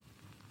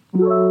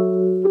Hello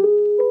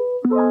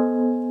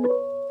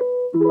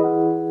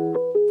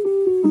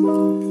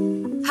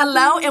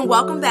and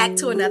welcome back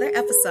to another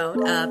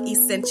episode of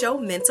Essential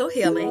Mental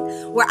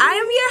Healing, where I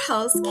am your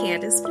host,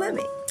 Candace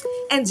Fleming.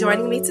 And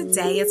joining me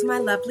today is my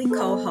lovely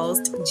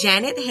co-host,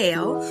 Janet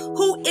Hale,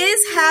 who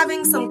is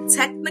having some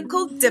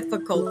technical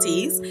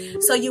difficulties,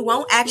 so you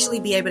won't actually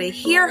be able to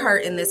hear her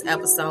in this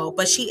episode,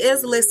 but she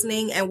is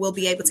listening and will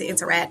be able to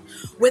interact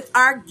with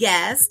our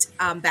guest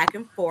back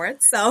and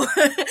forth. So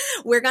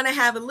we're going to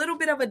have a little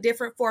bit of a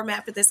different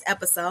format for this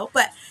episode,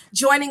 but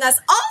joining us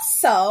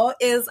also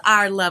is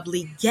our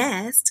lovely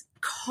guest,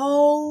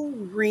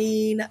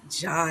 Corene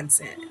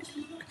Johnson.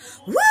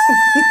 Woo!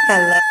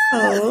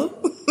 Hello.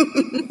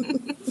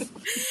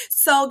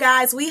 So,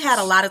 guys, we had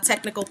a lot of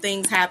technical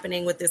things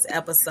happening with this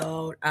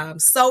episode.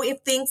 So if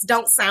things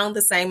don't sound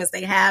the same as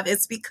they have,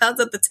 it's because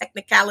of the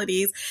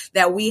technicalities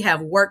that we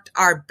have worked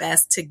our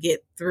best to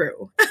get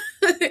through.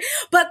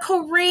 But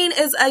Corene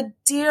is a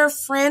dear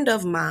friend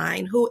of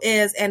mine who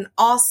is an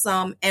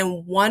awesome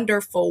and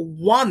wonderful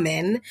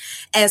woman,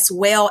 as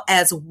well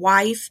as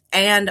wife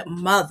and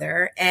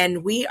mother.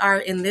 And we are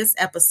in this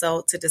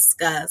episode to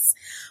discuss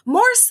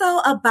more so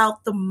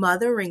about the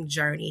mothering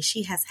journey.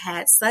 She has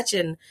had such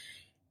an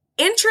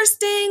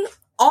interesting,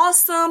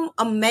 awesome,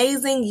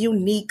 amazing,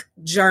 unique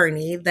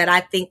journey that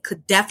I think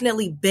could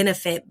definitely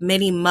benefit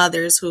many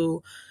mothers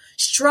who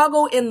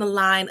struggle in the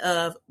line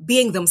of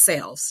being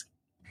themselves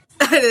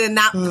and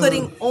not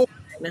putting on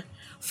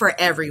for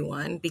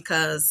everyone,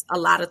 because a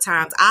lot of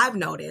times I've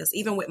noticed,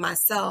 even with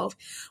myself,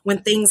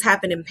 when things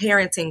happen in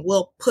parenting,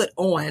 we'll put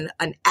on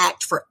an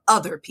act for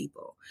other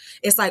people.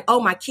 It's like, oh,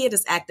 my kid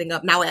is acting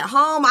up. Now at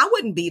home, I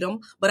wouldn't beat them,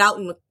 but out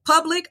in the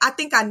public, I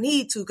think I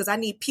need to, because I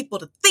need people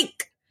to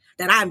think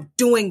that I'm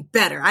doing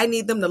better. I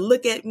need them to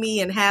look at me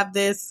and have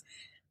this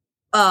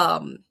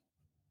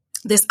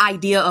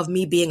idea of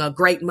me being a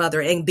great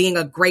mother, and being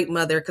a great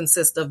mother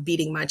consists of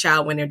beating my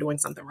child when they're doing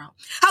something wrong.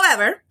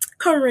 However,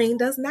 Corene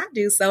does not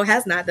do so,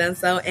 has not done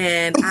so,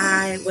 and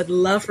I would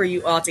love for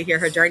you all to hear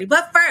her journey.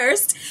 But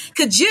first,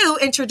 could you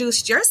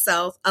introduce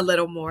yourself a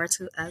little more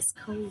to us,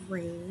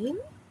 Corene?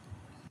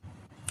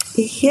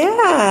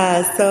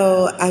 Yeah.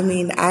 So,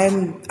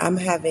 I'm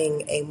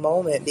having a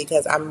moment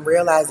because I'm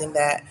realizing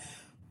that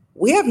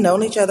we have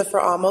known each other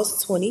for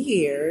almost 20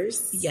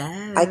 years.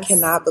 Yes. I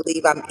cannot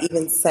believe I'm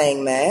even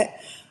saying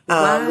that.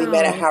 Wow. We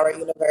met at Howard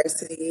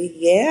University.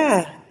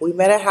 Yeah, we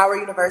met at Howard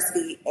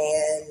University,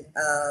 and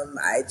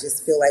I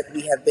just feel like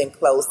we have been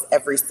close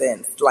ever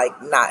since.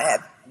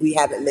 We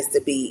haven't missed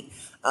a beat.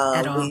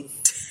 At all. We've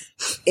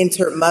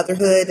entered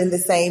motherhood in the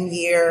same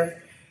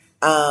year.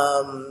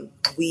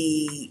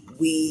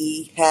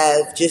 We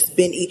have just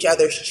been each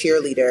other's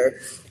cheerleader.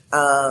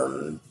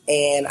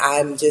 And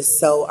I'm just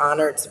so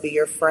honored to be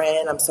your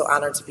friend. I'm so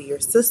honored to be your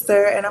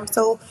sister. And I'm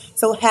so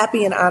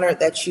happy and honored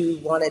that you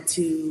wanted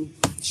to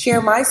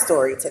share my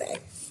story today.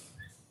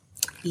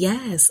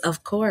 Yes,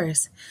 of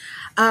course.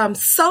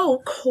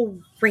 So,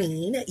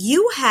 Corene,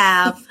 you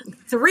have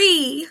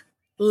 3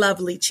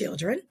 lovely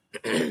children.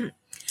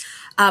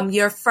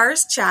 Your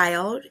first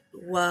child,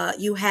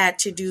 you had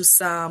to do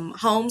some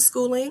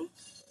homeschooling,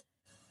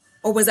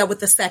 or was that with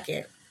the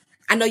second?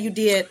 I know you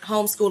did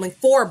homeschooling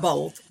for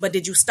both, but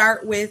did you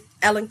start with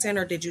Ellington,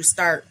 or did you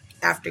start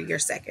after your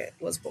second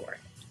was born?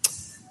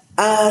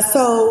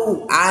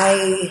 So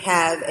I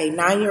have a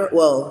 9-year-old.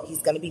 Well,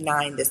 he's going to be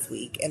 9 this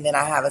week. And then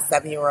I have a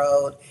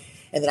 7-year-old,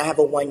 and then I have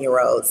a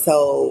 1-year-old.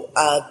 So,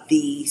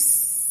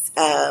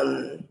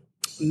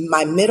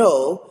 my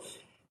middle,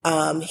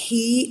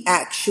 he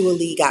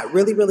actually got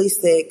really, really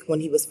sick when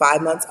he was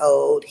 5 months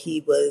old.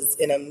 He was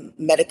in a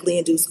medically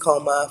induced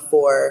coma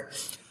for,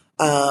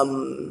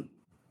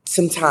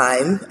 some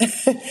time.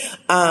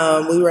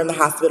 We were in the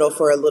hospital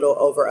for a little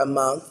over a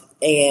month,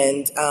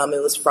 and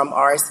it was from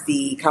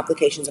RSV,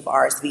 complications of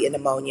RSV and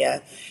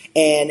pneumonia.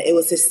 And it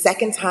was his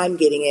second time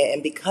getting it.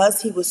 And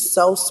because he was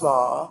so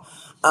small,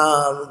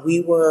 we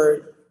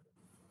were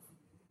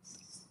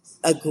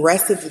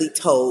aggressively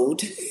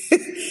told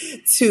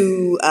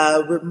to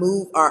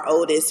remove our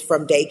oldest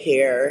from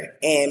daycare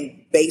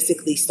and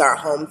basically start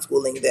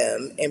homeschooling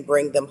them and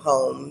bring them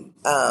home.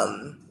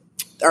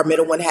 Our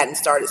middle one hadn't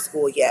started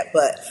school yet,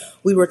 but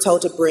we were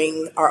told to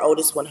bring our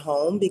oldest one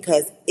home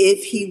because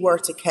if he were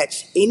to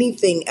catch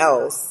anything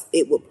else,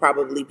 it would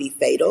probably be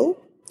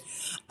fatal.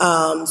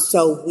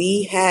 So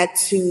we had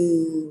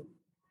to,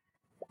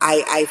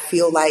 I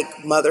feel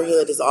like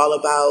motherhood is all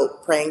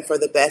about praying for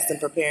the best and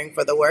preparing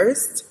for the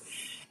worst.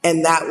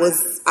 And that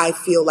was, I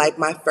feel like,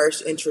 my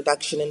first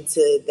introduction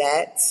into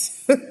that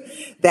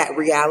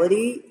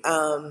reality.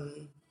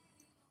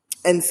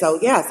 And so,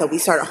 so we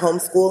started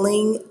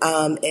homeschooling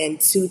in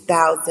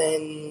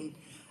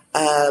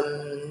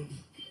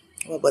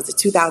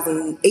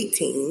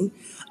 2018,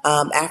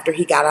 after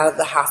he got out of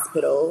the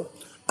hospital.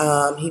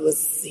 He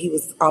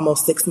was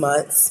almost 6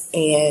 months,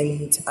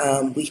 and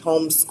we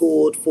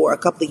homeschooled for a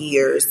couple of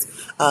years,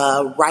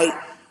 right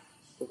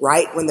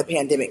right when the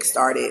pandemic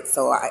started.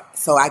 So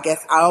I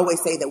guess I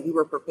always say that we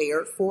were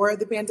prepared for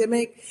the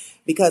pandemic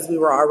because we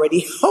were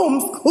already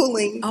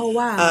homeschooling. Oh,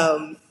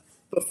 wow.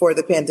 Before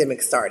the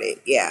pandemic started.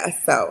 Yeah.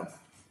 So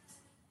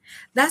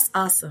That's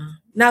awesome.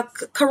 Now,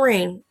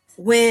 Corene,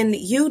 when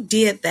you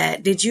did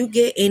that, did you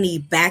get any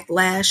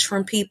backlash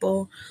from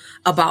people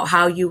about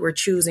how you were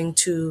choosing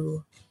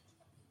to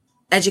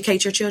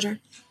educate your children?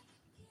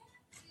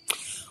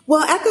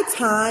 well, at the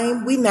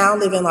time, we now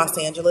live in Los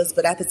Angeles,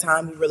 but at the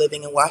time we were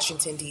living in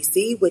Washington,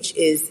 D.C., which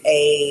is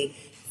a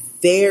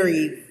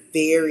very,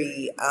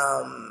 very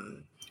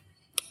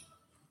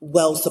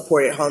well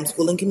supported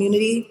homeschooling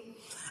community,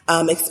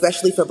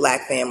 especially for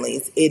Black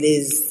families. It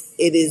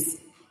is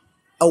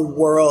a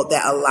world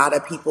that a lot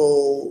of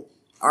people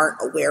aren't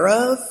aware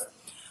of.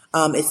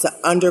 It's an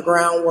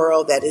underground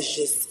world that is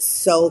just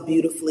so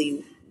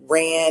beautifully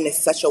ran. It's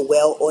such a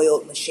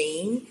well-oiled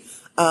machine.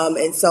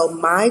 And so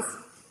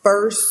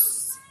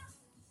first,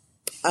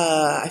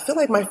 I feel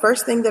like my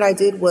first thing that I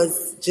did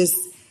was just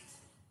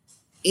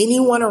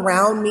anyone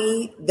around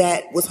me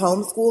that was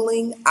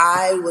homeschooling,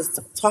 I was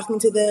talking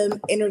to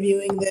them,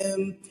 interviewing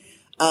them,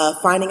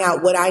 finding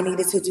out what I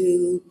needed to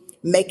do,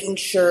 making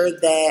sure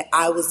that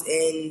I was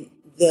in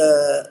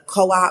the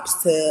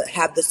co-ops to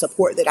have the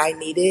support that I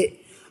needed.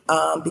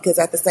 Because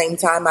at the same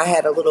time I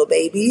had a little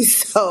baby.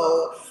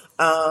 So,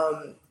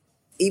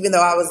 even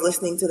though I was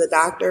listening to the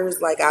doctors,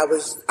 like I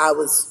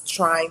was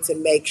trying to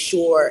make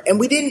sure, and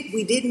we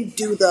didn't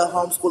do the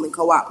homeschooling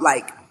co-op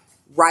like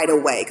right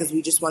away because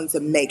we just wanted to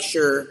make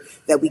sure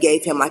that we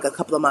gave him like a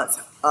couple of months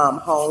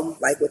home,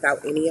 like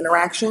without any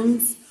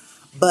interactions.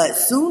 But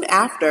soon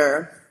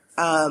after,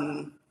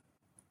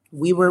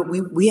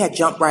 we had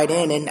jumped right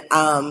in, and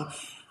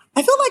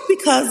I feel like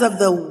because of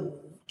the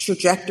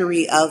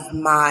trajectory of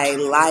my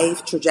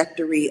life,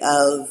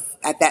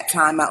 at that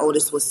time my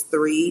oldest was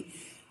 3.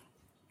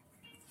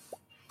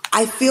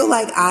 I feel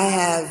like I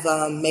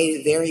have made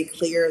it very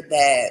clear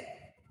that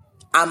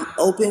I'm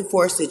open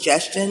for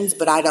suggestions,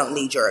 but I don't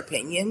need your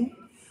opinion.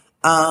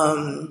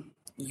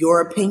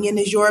 Your opinion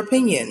is your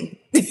opinion.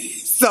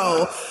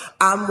 So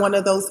I'm one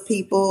of those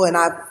people, and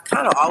I've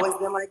kind of always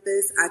been like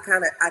this.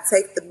 I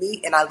take the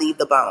meat and I leave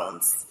the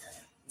bones,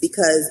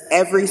 because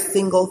every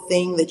single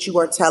thing that you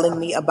are telling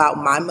me about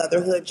my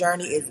motherhood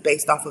journey is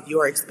based off of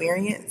your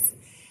experience.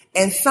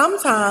 And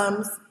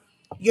sometimes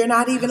you're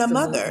not even a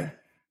mother.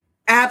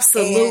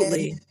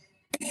 Absolutely.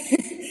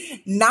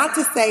 And not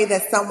to say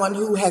that someone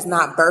who has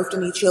not birthed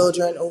any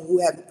children, or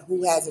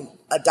who hasn't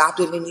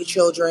adopted any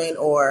children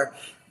or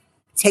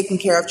taking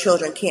care of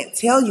children can't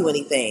tell you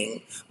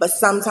anything. But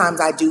sometimes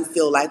I do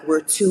feel like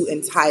we're too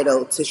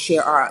entitled to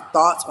share our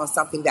thoughts on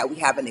something that we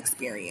haven't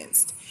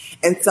experienced.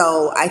 And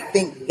so I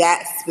think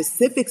that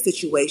specific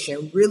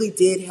situation really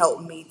did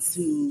help me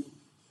to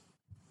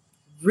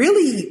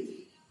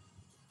really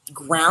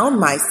ground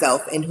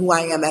myself in who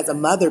I am as a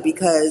mother,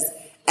 because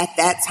at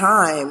that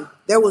time,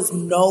 there was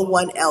no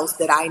one else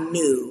that I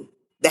knew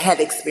that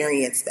had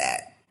experienced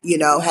that.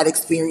 Had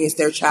experienced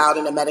their child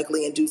in a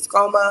medically induced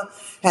coma,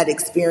 had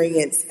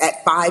experienced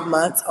at 5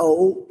 months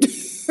old.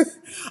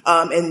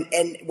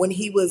 And when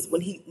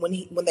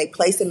they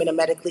placed him in a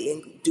medically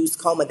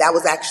induced coma, that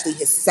was actually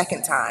his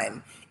second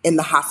time in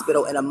the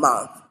hospital in a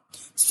month.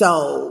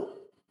 So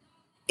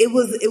it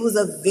was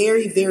a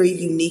very, very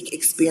unique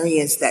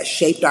experience that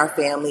shaped our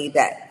family,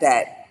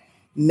 that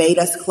made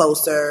us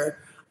closer,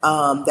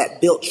 that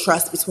built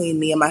trust between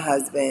me and my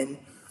husband.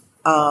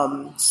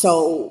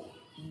 So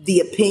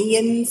the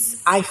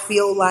opinions, I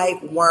feel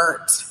like,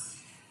 weren't,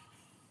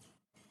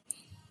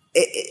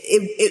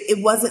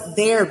 it wasn't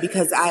there,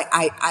 because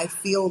I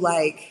feel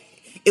like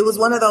it was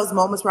one of those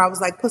moments where I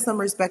was like, put some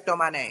respect on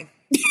my name.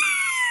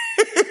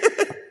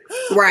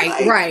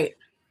 Right, right.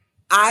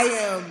 I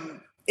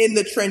am in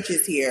the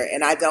trenches here,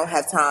 and I don't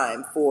have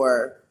time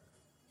for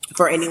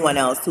anyone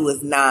else who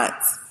is not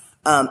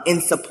in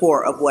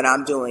support of what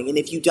I'm doing. And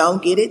if you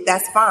don't get it,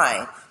 that's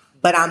fine.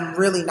 But I'm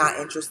really not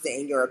interested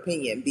in your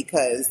opinion,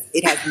 because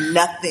it has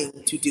nothing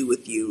to do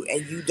with you,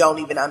 and you don't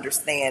even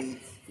understand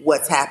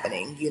what's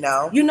happening, You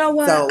know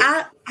what? So,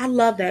 I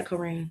love that,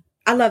 Corene.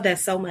 I love that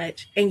so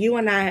much. And you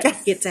and I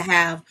get to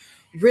have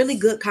really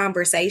good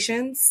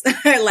conversations.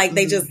 Like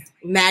they just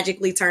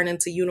magically turn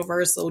into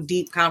universal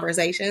deep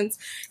conversations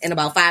in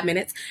about 5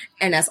 minutes.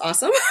 And that's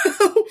awesome.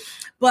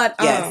 But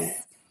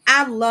yes.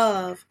 I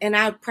love, and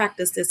I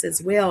practice this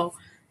as well,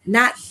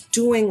 not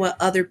doing what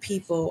other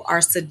people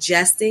are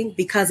suggesting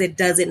because it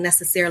doesn't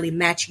necessarily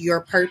match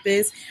your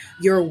purpose,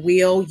 your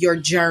will, your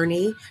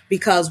journey.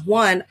 Because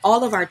one,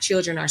 all of our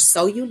children are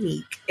so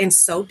unique and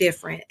so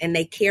different, and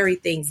they carry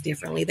things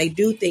differently. They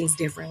do things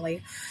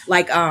differently.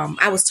 Like,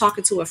 I was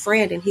talking to a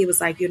friend, and he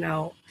was like,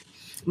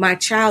 my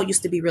child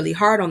used to be really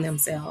hard on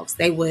themselves.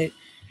 They would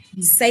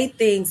say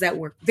things that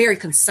were very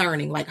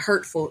concerning, like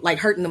hurtful, like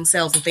hurting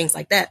themselves and things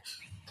like that.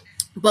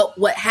 But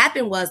what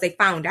happened was they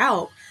found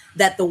out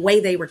that the way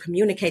they were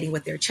communicating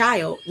with their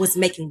child was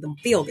making them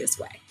feel this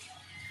way.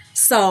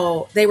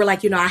 So they were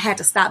like, I had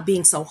to stop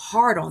being so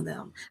hard on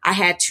them. I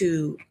had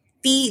to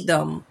feed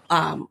them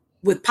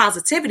with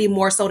positivity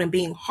more so than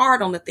being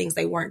hard on the things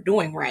they weren't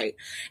doing right.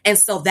 And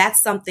so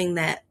that's something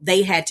that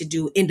they had to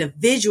do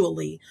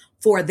individually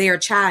for their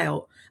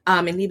child.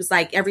 And he was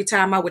like, every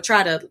time I would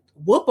try to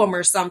whoop him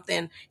or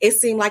something, it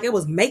seemed like it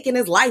was making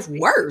his life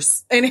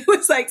worse. And it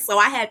was like, so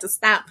I had to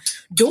stop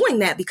doing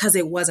that because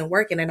it wasn't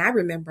working. And I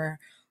remember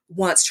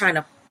once trying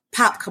to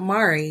pop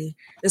Kamari.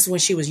 This is when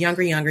she was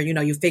younger, you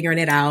know, you're figuring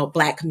it out,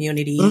 Black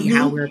community,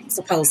 how we're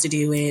supposed to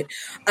do it.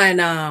 And,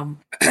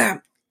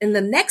 and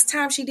the next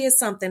time she did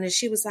something and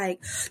she was like,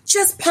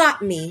 just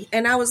pop me.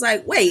 And I was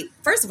like, wait,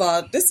 first of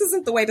all, this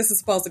isn't the way this is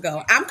supposed to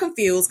go. I'm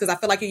confused because I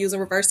feel like you're using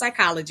reverse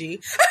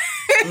psychology.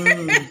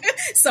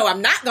 So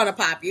I'm not going to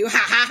pop you.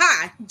 Ha ha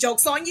ha.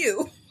 Joke's on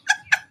you.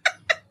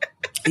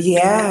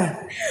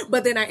 Yeah.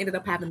 But then I ended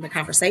up having the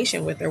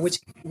conversation with her, which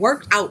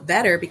worked out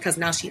better because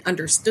now she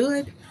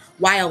understood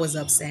why I was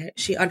upset.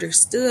 She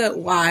understood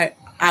why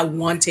I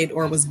wanted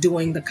or was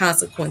doing the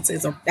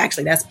consequences, or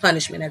actually that's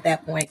punishment at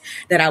that point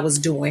that I was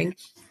doing.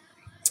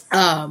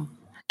 And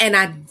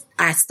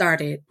I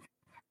started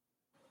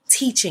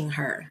teaching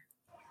her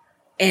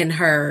and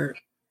her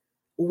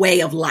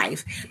way of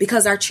life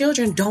because our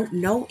children don't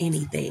know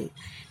anything.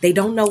 They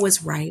don't know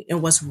what's right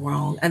and what's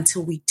wrong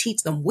until we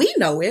teach them. We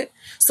know it.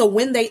 So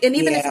when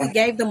even if we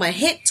gave them a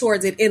hint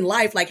towards it in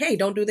life, like, hey,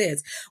 don't do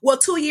this. Well,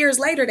 2 years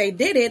later, they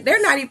did it. They're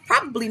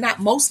probably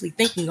not mostly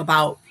thinking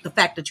about the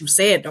fact that you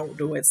said don't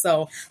do it.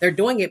 So they're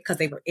doing it because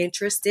they were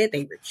interested.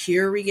 They were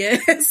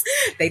curious.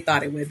 They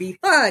thought it would be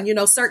fun. You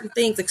know, certain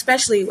things,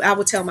 especially I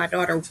would tell my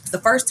daughter, the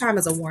first time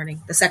is a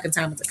warning. The second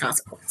time is a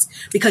consequence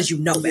because you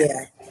know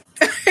better.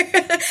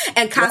 Yeah.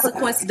 And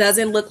consequence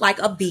doesn't look like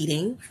a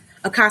beating.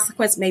 A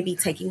consequence may be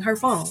taking her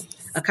phone.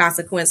 A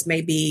consequence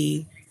may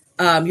be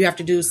you have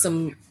to do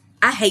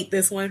I hate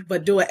this one,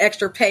 but do an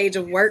extra page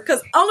of work.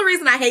 Because only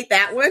reason I hate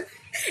that one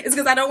is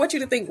because I don't want you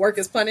to think work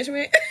is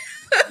punishment.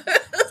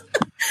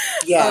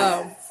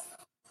 Yeah.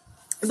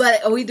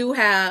 But we do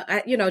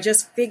have,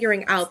 just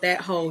figuring out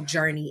that whole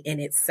journey in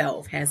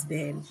itself has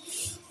been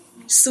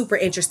super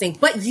interesting.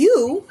 But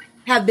you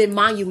have been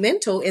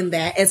monumental in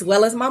that, as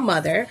well as my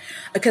mother,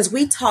 because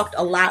we talked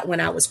a lot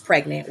when I was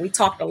pregnant. We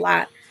talked a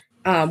lot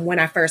when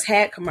I first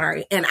had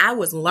Kamari, and I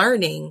was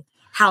learning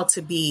how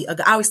to be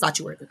I always thought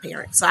you were a good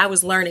parent. So I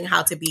was learning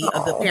how to be a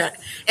good parent.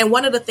 And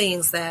one of the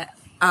things that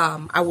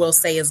I will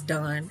say is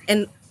done,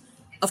 and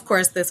of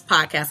course, this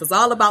podcast is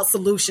all about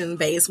solution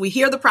based. We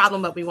hear the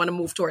problem, but we want to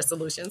move towards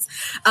solutions.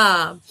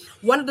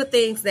 One of the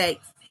things that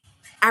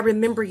I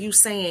remember you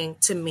saying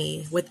to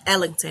me with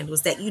Ellington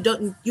was that you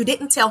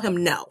didn't tell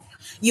him no.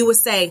 You would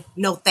say,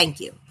 no,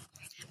 thank you,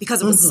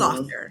 because it was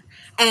softer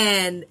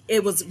and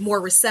it was more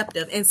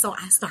receptive. And so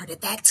I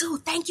started that too.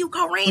 Thank you,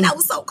 Corene. That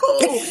was so cool.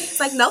 It's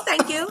like, no,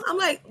 thank you. I'm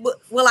like,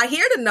 well, I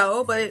hear the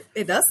no, but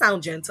it does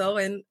sound gentle.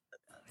 And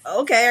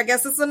okay, I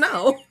guess it's a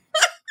no.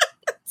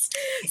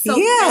 So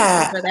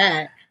yeah, thank you for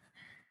that.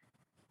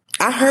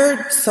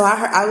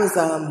 I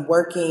was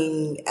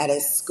working at a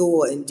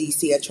school in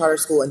DC, a charter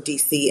school in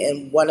DC,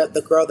 and one of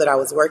the girl that I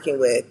was working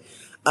with,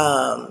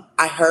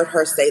 I heard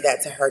her say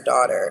that to her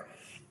daughter,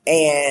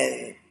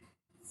 and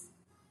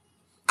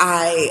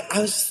I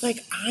was just like,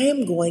 I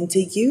am going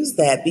to use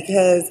that,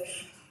 because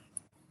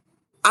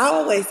I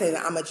always say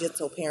that I'm a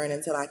gentle parent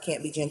until I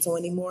can't be gentle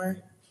anymore.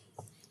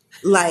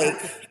 Like,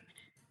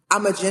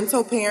 I'm a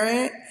gentle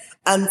parent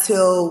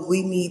until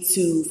we need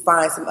to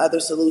find some other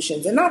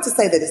solutions. And not to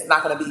say that it's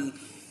not going to be,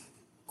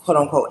 quote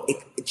unquote,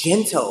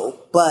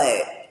 gentle,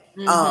 but,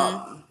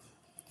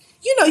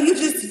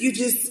 you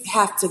just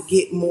have to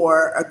get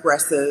more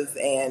aggressive,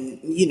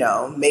 and,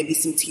 maybe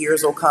some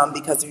tears will come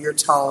because of your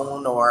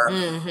tone or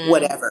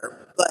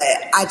whatever. But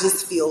I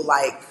just feel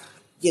like,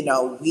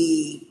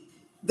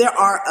 there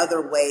are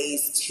other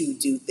ways to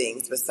do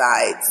things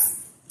besides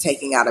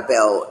taking out a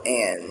belt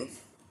and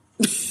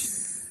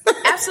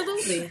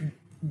absolutely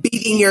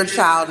beating your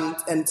child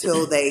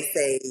until they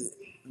say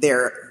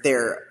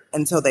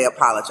until they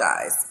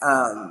apologize.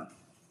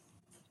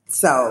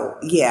 So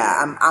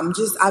yeah,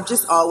 I've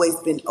just always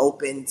been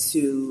open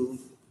to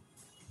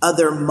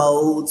other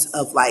modes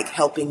of like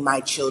helping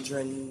my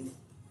children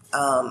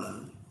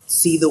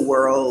see the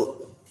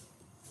world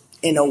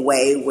in a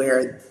way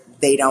where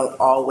they don't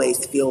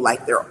always feel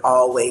like they're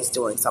always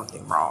doing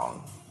something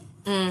wrong.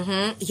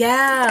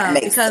 Yeah,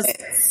 because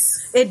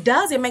sense. It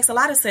does. It makes a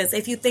lot of sense.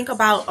 If you think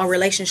about a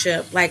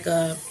relationship, like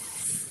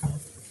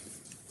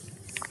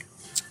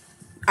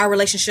our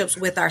relationships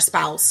with our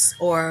spouse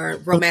or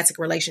romantic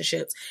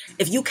relationships,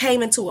 if you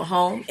came into a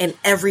home and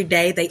every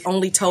day they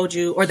only told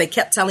you, or they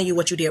kept telling you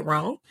what you did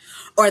wrong,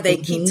 or they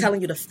keep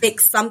telling you to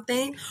fix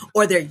something,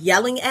 or they're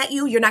yelling at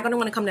you, you're not going to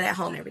want to come to that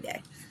home every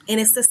day. And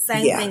it's the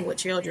same thing with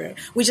children.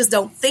 We just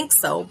don't think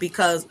so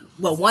because,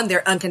 well, one,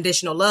 they're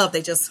unconditional love.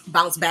 They just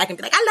bounce back and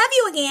be like, I love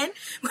you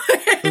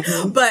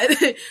again.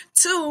 But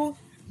two,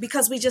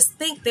 because we just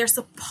think they're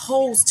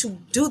supposed to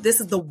do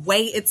this is the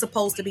way it's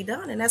supposed to be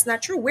done. And that's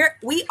not true.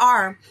 We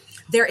are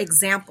their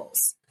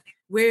examples.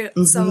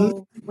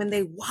 So when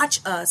they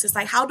watch us, it's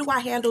like, how do I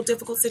handle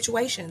difficult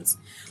situations?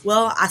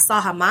 Well, I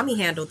saw how mommy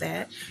handled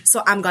that,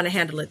 so I'm going to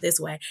handle it this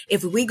way.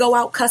 If we go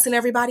out cussing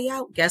everybody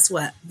out, guess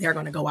what? They're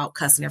going to go out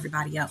cussing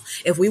everybody out.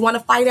 If we want to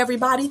fight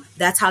everybody,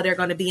 that's how they're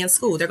going to be in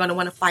school. They're going to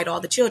want to fight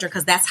all the children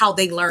because that's how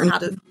they learn how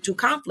to do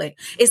conflict.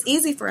 It's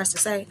easy for us to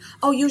say,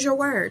 oh, use your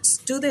words,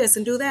 do this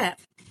and do that.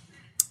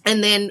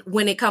 And then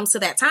when it comes to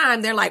that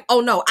time, they're like,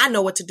 oh no, I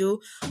know what to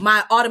do.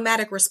 My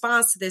automatic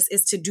response to this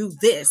is to do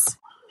this.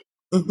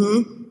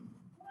 Mm-hmm.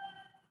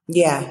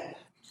 Yeah.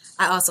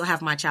 I also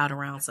have my child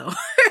around, so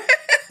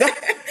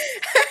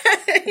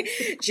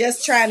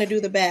just trying to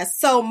do the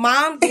best. So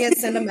mom did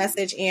send a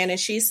message in, and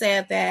she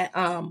said that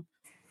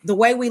the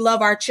way we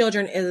love our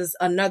children is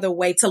another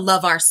way to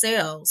love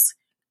ourselves.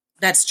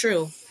 That's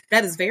true.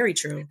 That is very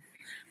true.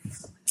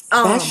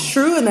 That's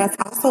true. And that's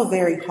also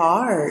very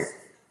hard.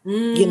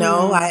 You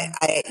know,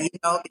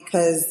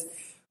 because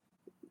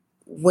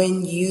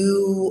when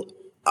you,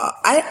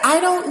 I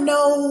don't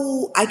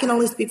know, I can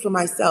only speak for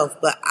myself,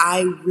 but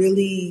I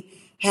really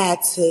had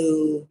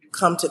to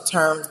come to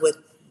terms with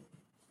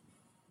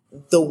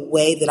the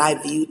way that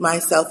I viewed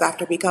myself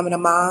after becoming a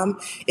mom.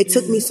 It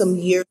took me some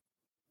years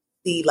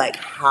to see like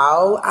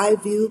how I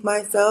viewed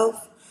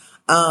myself,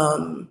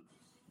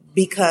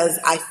 because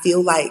I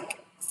feel like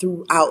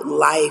throughout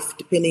life,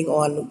 depending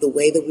on the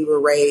way that we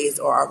were raised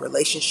or our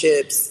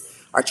relationships,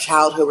 our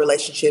childhood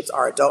relationships,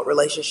 our adult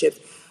relationships,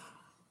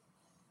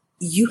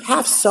 you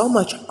have so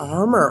much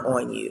armor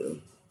on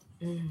you.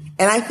 And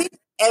I think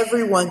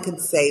everyone can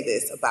say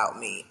this about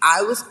me.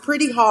 I was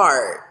pretty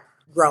hard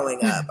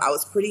growing up. I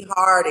was pretty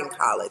hard in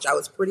college. I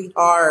was pretty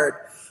hard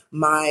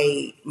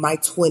my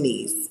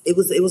 20s. It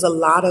was a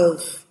lot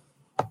of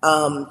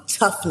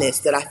toughness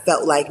that I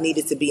felt like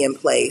needed to be in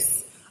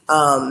place.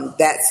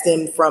 That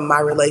stemmed from my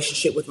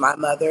relationship with my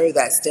mother.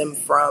 That stemmed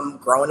from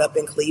growing up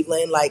in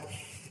Cleveland. Like,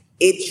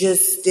 it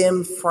just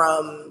stemmed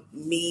from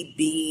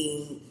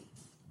me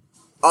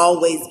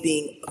always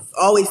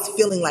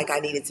feeling like I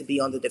needed to be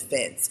on the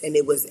defense. And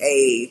it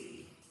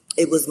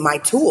was my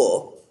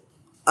tool.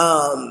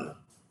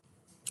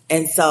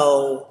 And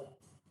so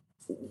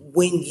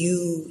when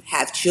you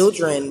have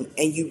children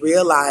and you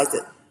realize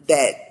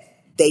that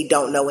they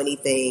don't know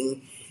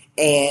anything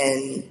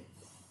and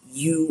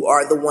you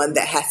are the one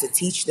that has to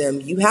teach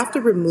them, you have to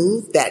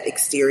remove that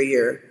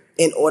exterior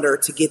in order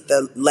to get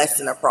the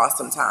lesson across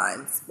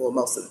sometimes. Well,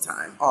 most of the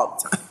time, all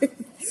the time.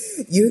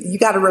 You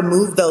got to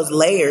remove those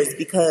layers,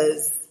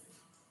 because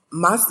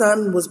my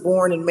son was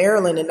born in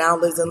Maryland and now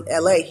lives in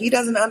LA. He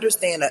doesn't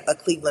understand a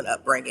Cleveland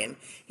upbringing.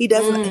 He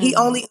doesn't. He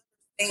only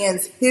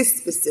understands his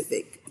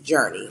specific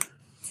journey.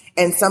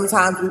 And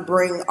sometimes we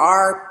bring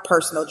our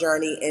personal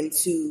journey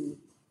into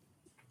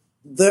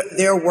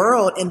their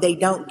world and they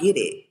don't get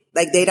it.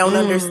 Like, they don't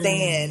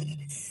understand.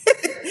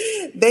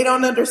 They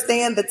don't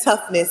understand the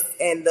toughness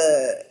and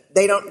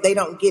they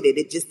don't get it.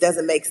 It just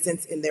doesn't make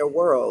sense in their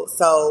world.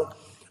 So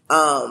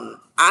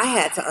I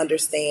had to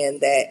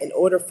understand that in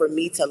order for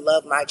me to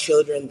love my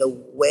children the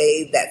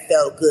way that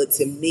felt good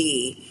to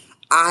me,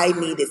 I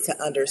needed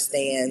to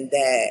understand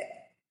that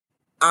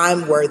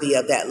I'm worthy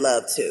of that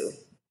love too.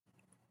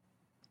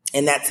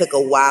 And that took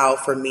a while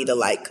for me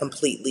to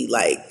completely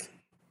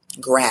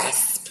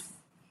grasp.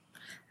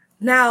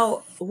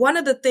 Now, one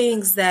of the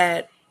things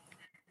that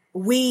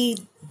we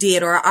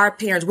did, or our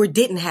parents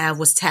didn't have,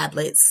 was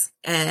tablets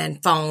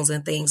and phones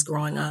and things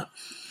growing up.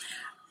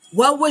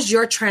 What was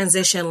your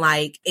transition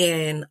like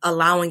in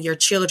allowing your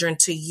children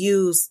to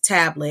use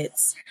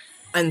tablets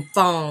and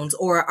phones?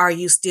 Or are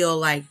you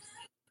still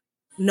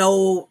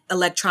no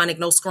electronic,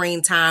 no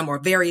screen time, or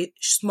very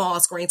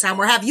small screen time?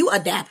 Or have you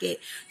adapted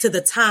to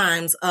the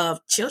times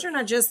of children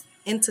are just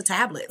into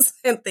tablets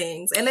and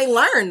things and they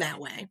learn that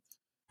way?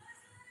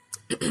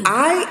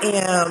 I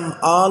am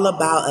all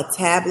about a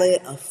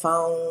tablet, a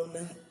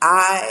phone.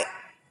 I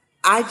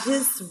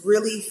just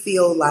really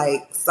feel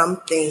like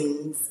some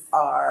things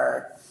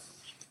are,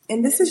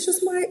 and this is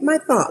just my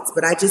thoughts,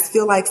 but I just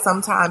feel like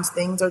sometimes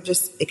things are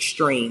just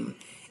extreme.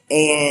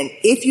 And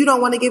if you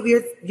don't want to give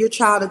your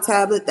child a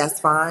tablet, that's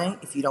fine.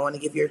 If you don't want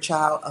to give your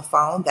child a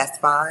phone, that's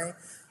fine.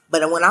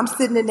 But when I'm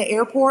sitting in the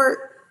airport,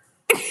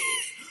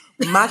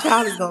 my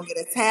child is going to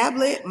get a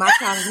tablet. My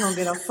child is going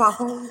to get a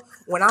phone.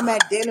 When I'm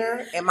at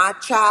dinner and my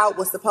child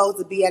was supposed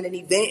to be at an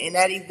event and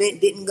that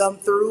event didn't come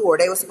through, or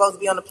they were supposed to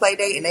be on a play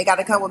date and they got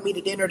to come with me to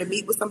dinner to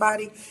meet with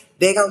somebody,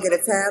 they're going to get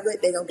a tablet.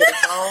 They're going to get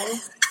a phone.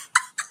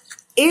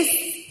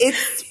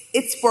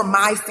 It's for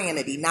my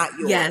sanity, not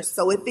yours. Yes.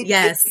 So if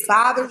it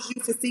bothers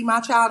you to see my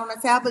child on a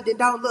tablet, then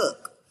don't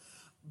look.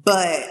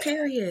 But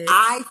Period.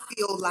 I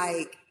feel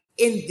like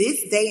in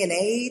this day and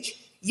age,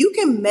 you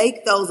can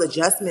make those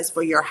adjustments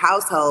for your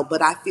household,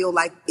 but I feel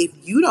like if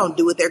you don't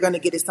do it, they're going to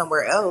get it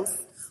somewhere else.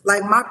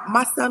 Like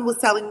my son was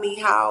telling me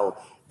how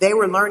they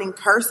were learning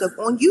cursive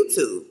on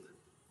YouTube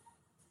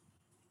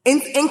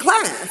in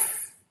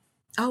class.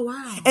 Oh,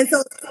 wow. And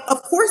so,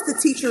 of course, the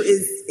teacher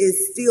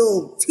is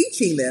still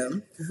teaching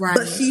them, right,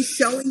 but she's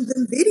showing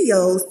them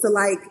videos to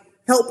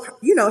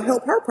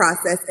help her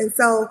process. And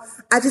so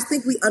I just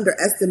think we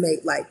underestimate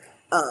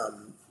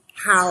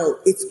how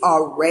it's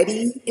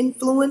already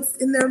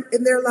influenced in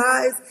their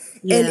lives.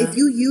 And Yeah. if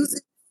you use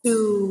it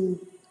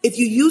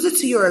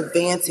to your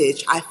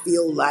advantage, I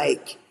feel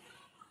like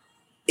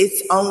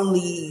it's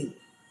only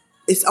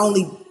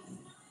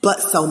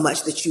but so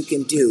much that you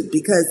can do,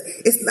 because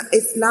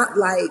it's not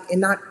like, and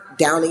not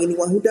downing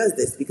anyone who does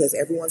this, because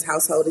everyone's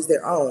household is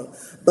their own,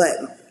 but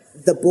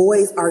the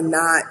boys are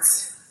not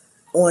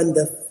on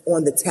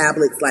the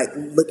tablets, like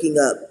looking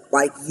up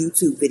like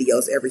YouTube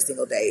videos every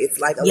single day. It's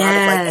like a lot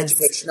of like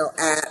educational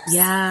apps.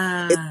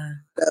 Yeah.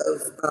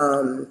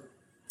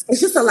 It's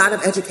just a lot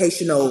of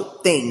educational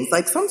things.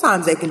 Like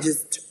sometimes they can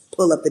just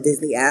pull up the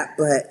Disney app,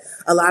 but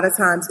a lot of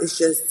times it's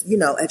just,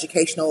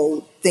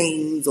 educational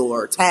things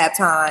or tab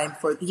time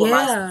for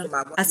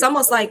my It's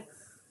almost like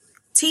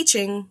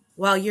teaching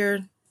while you're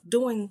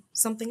doing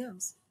something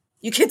else.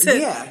 You get to,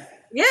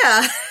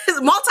 it's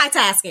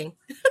multitasking.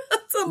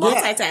 It's a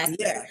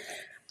multitasking.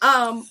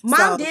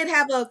 Mom did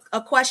have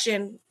a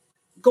question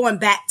going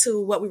back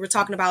to what we were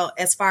talking about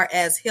as far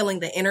as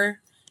healing the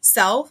inner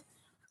self.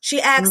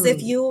 She asked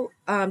if you,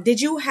 did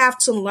you have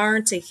to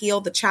learn to heal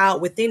the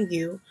child within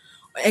you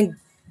and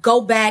go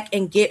back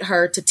and get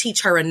her to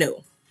teach her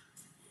anew?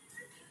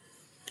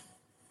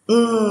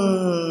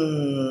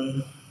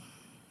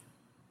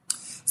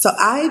 So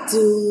I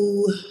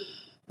do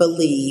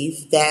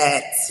believe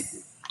that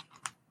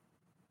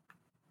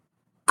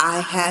I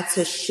had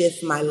to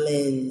shift my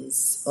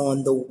lens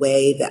on the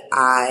way that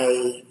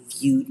I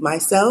viewed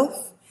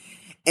myself.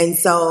 And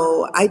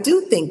so I do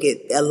think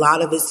a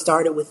lot of it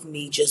started with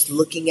me just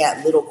looking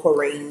at little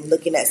Corene,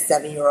 looking at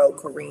 7-year-old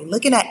Corene,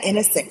 looking at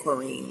innocent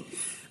Corene,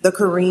 the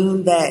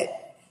Corene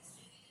that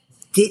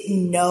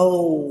didn't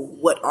know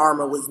what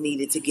armor was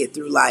needed to get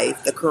through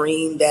life, the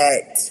Corene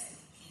that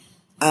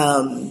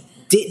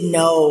didn't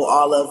know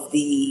all of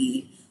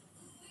the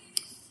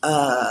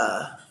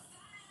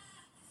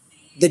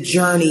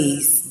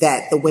journeys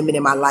that the women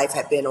in my life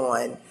had been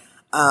on.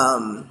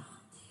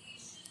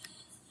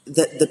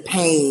 The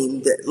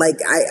pain,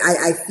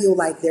 I feel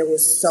like there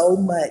was so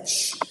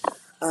much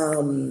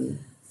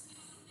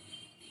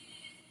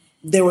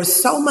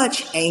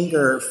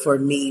anger for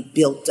me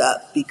built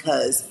up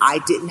because I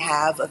didn't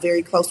have a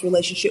very close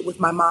relationship with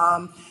my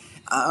mom.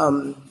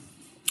 And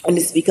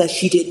it's because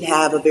she didn't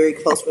have a very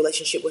close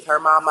relationship with her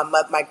mom.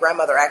 My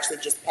grandmother actually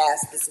just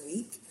passed this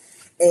week.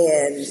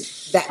 And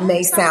that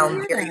may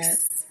sound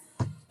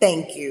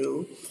thank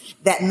you.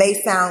 That may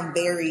sound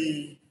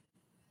very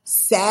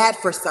sad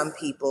for some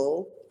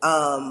people,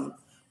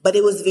 but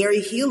it was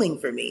very healing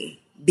for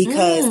me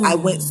because I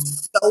went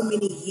so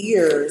many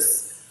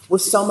years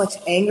with so much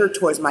anger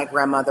towards my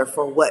grandmother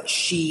for what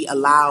she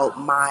allowed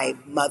my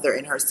mother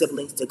and her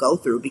siblings to go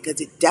through, because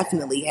it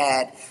definitely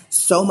had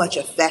so much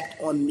effect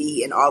on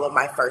me and all of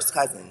my first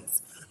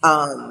cousins.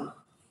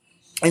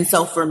 And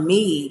so for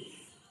me,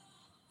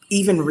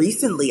 even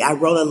recently, I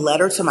wrote a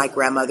letter to my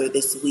grandmother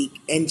this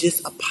week and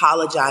just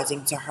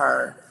apologizing to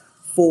her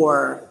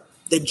for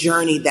the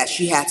journey that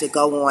she had to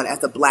go on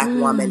as a Black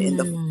woman in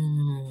the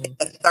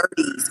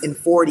 30s and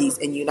 40s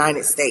in the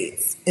United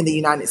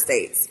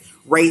States,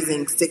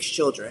 raising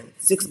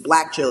 6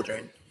 Black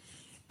children,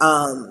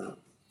 in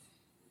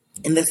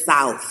the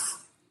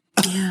South.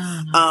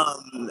 Yeah.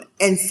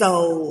 And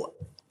so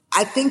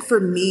I think for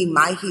me,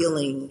 my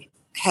healing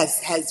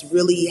has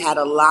really had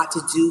a lot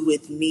to do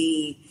with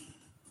me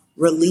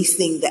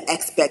releasing the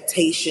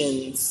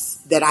expectations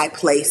that I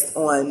placed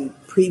on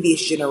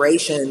previous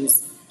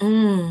generations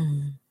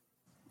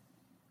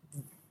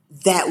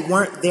that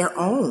weren't their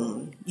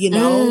own,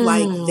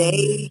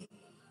 like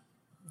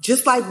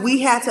just like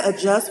we had to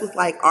adjust with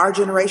like our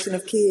generation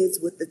of kids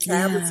with the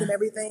tablets and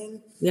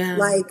everything. Yeah.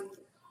 Like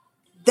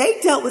they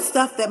dealt with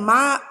stuff that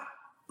my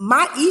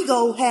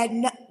ego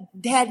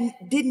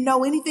didn't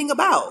know anything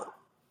about.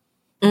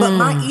 But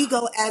my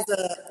ego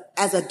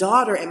as a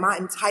daughter and my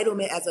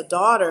entitlement as a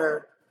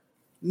daughter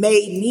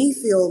made me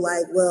feel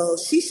like, well,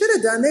 she should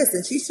have done this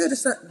and she should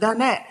have done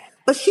that.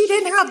 But she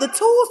didn't have the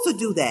tools to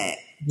do that.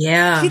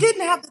 Yeah. She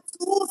didn't have the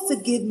tools to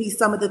give me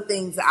some of the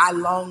things that I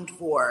longed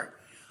for.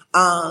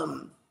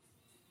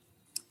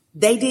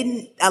 They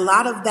didn't, a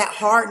lot of that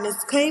hardness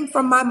came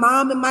from my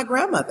mom and my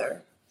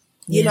grandmother,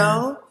 you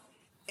know?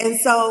 And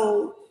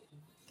so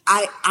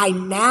I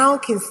now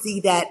can see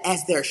that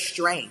as their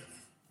strength.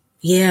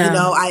 Yeah.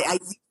 I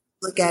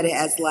look at it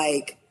as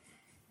like,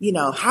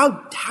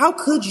 how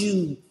could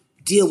you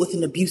deal with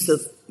an abusive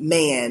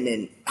man,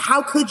 and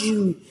how could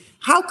you?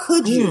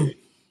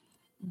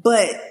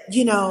 But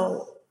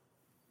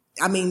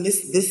I mean,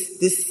 this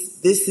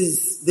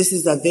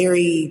is a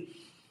very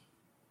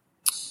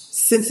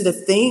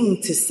sensitive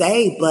thing to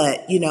say,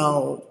 but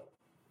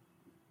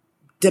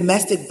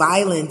domestic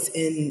violence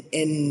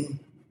in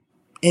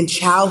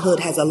childhood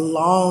has a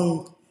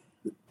long,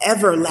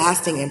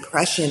 everlasting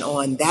impression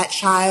on that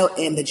child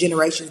and the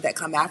generations that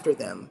come after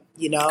them,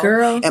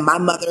 Girl. And my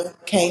mother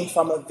came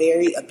from a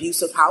very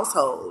abusive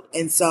household.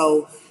 And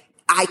so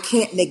I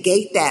can't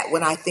negate that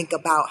when I think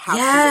about how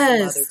she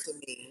was a mother to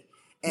me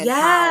and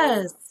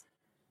how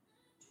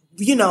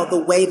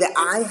the way that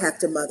I have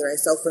to mother. And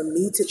so for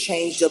me to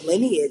change the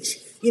lineage,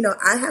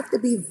 I have to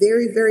be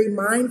very, very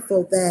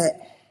mindful that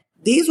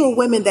these were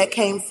women that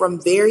came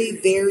from very,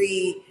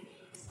 very,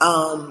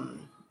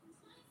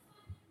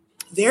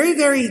 very,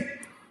 very,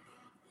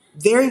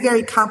 very,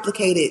 very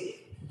complicated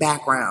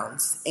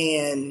backgrounds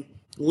and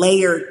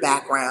layered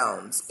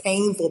backgrounds,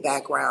 painful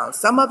backgrounds.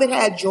 Some of it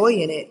had joy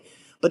in it,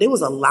 but it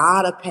was a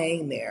lot of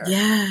pain there.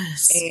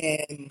 Yes.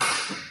 And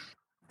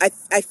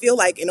I feel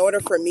like in order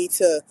for me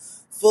to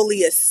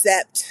fully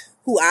accept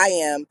who I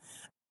am,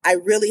 I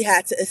really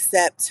had to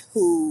accept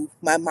who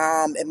my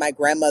mom and my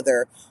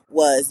grandmother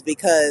was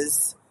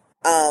because,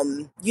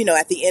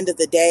 at the end of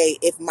the day,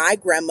 if my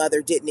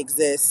grandmother didn't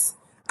exist,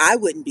 I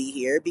wouldn't be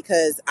here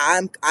because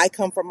I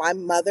come from my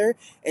mother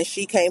and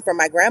she came from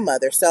my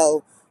grandmother.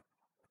 So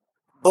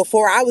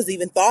before I was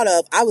even thought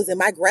of, I was in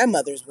my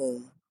grandmother's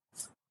womb.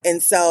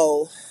 And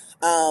so,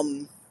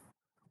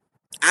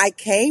 I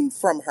came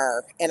from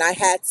her and I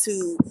had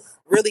to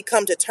really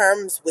come to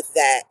terms with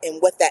that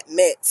and what that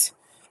meant.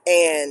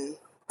 And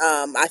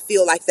I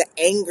feel like the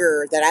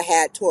anger that I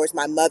had towards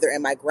my mother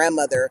and my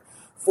grandmother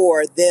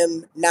for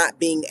them not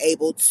being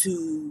able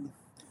to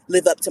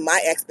live up to my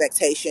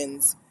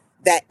expectations,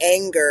 that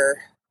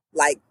anger,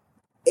 like,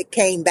 it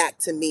came back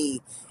to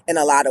me in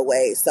a lot of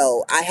ways.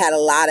 So I had a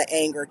lot of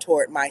anger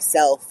toward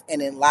myself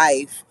and in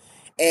life.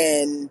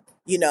 And,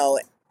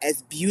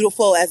 as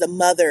beautiful as a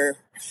mother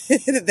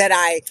that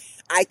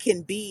I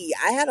can be,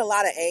 I had a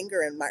lot of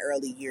anger in my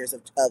early years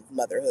of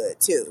motherhood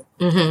too.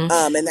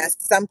 Mm-hmm. And that's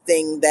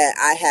something that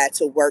I had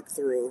to work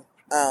through.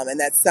 And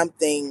that's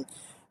something,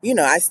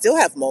 I still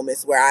have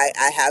moments where I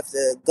have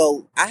to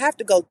go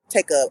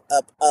take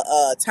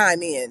a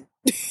time in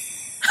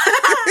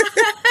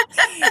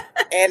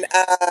and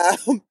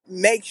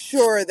make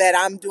sure that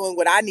I'm doing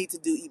what I need to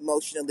do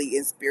emotionally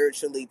and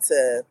spiritually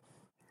to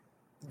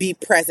be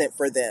present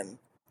for them.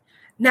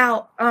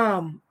 Now,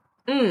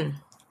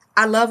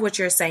 I love what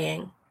you're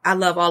saying. I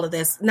love all of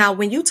this. Now,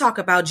 when you talk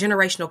about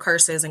generational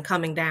curses and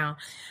coming down,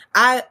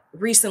 I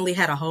recently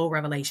had a whole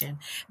revelation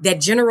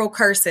that general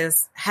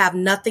curses have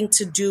nothing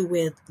to do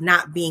with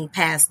not being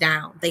passed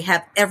down. They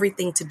have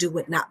everything to do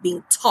with not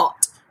being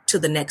taught to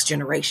the next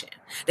generation.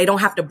 They don't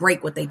have to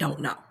break what they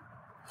don't know.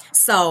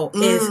 So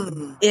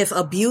if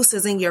abuse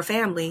is in your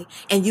family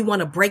and you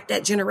want to break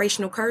that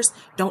generational curse,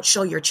 don't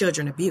show your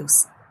children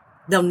abuse.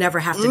 They'll never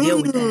have to deal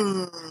with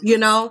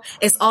that.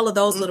 It's all of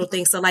those little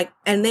things. So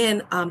and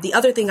then the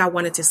other thing I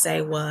wanted to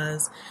say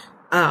was,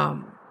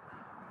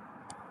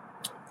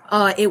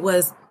 it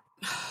was,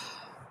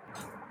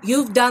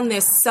 you've done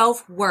this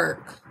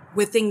self-work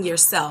within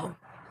yourself,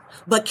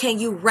 but can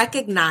you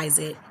recognize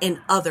it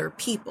in other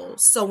people?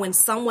 So when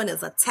someone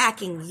is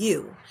attacking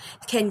you,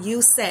 can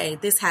you say,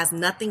 this has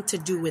nothing to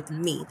do with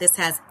me. This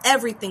has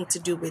everything to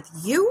do with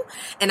you.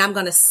 And I'm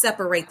going to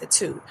separate the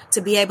two to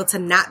be able to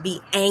not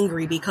be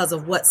angry because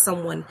of what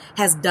someone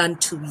has done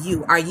to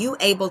you. Are you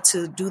able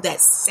to do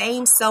that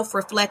same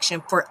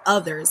self-reflection for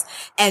others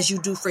as you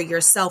do for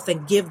yourself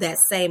and give that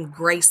same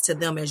grace to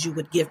them as you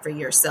would give for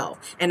yourself?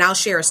 And I'll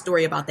share a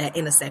story about that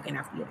in a second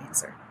after you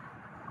answer.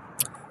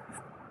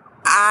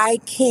 I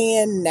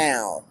can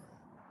now.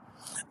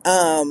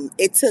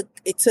 It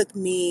took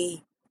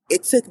me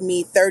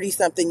 30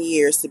 something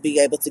years to be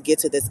able to get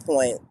to this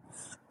point.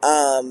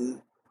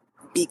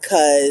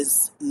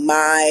 Because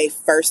my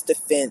first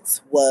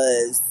offense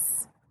was,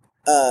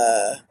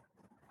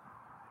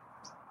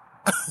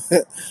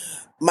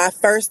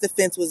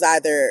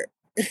 either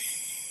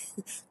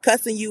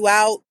cussing you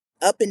out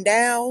up and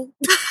down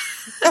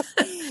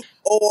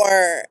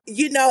or,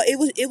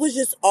 it was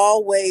just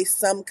always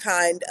some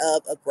kind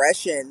of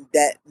aggression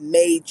that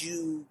made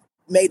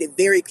it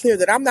very clear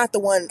that I'm not the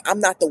one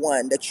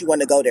that you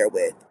want to go there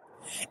with.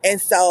 And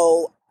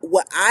so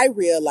what I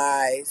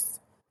realized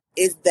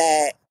is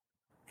that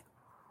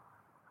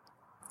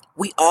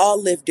we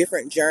all live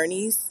different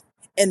journeys,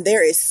 and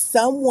there is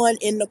someone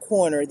in the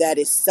corner that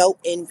is so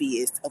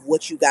envious of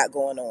what you got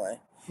going on.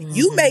 Mm-hmm.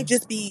 You may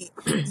just be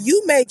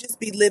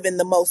living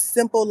the most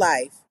simple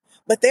life,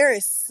 but there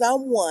is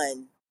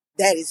someone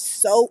that is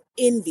so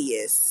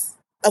envious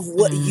of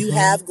what you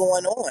have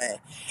going on.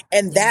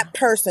 And that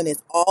person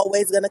is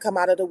always going to come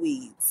out of the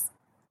weeds.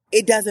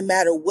 It doesn't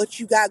matter what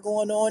you got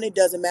going on. It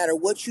doesn't matter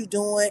what you're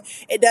doing.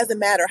 It doesn't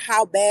matter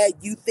how bad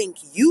you think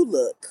you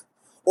look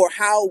or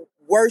how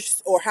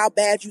worse or how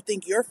bad you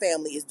think your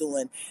family is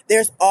doing.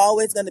 There's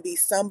always going to be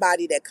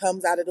somebody that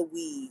comes out of the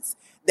weeds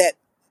that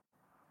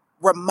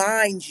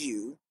reminds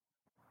you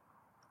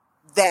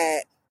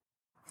that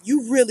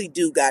you really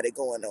do got it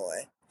going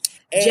on.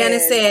 And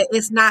Janice said,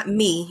 it's not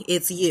me,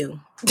 it's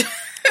you.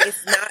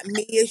 It's not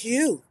me, it's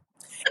you.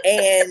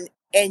 And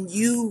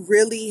you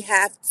really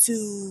have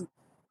to,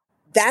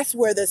 that's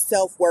where the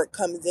self-work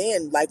comes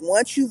in. Like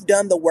once you've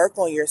done the work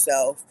on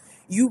yourself,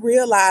 you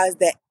realize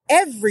that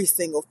every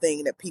single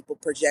thing that people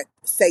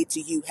say to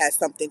you has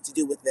something to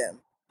do with them.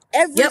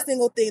 Every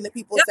single thing that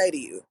people say to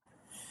you.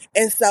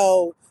 And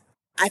so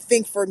I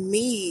think for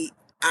me,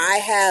 I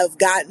have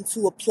gotten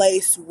to a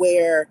place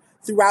where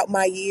throughout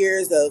my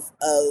years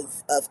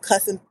of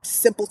cussing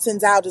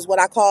simpletons out is what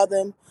I call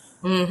them.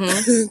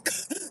 Mm-hmm.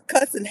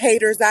 Cussing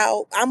haters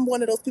out. I'm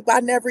one of those people.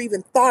 I never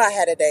even thought I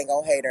had a dang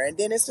on hater. And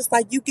then it's just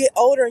like you get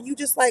older and you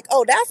just like,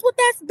 oh, that's what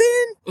that's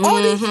been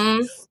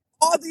Mm-hmm.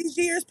 all these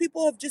years.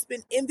 People have just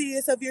been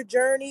envious of your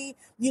journey,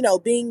 you know,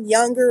 being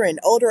younger and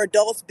older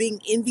adults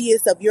being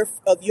envious of your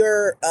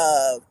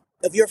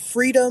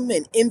freedom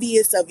and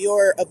envious of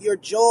your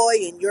joy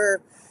and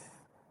your,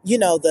 you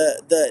know,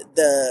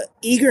 the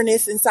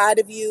eagerness inside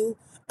of you.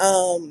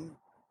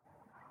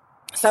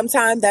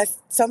 Sometimes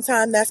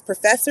that's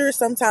professors,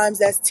 sometimes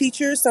that's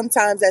teachers,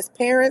 sometimes that's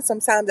parents,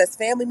 sometimes that's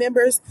family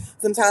members,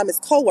 sometimes it's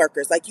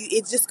coworkers. Like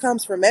it just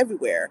comes from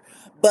everywhere.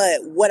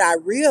 But what I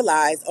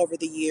realized over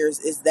the years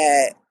is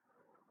that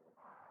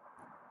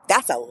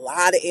that's a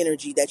lot of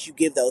energy that you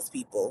give those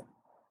people.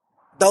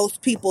 Those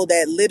people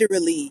that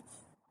literally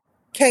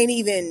can't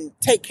even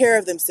take care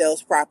of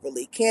themselves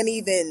properly, can't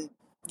even,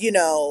 you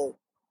know,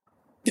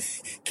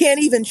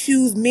 can't even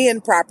choose men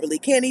properly,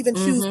 can't even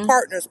choose Mm-hmm.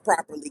 partners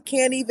properly,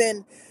 can't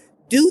even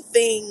do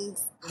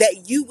things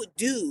that you would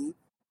do.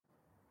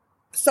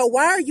 So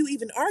why are you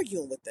even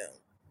arguing with them?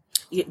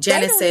 They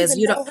Janice don't says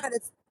even you don't. know how to.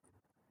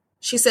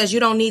 She says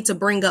you don't need to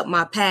bring up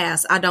my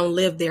past. I don't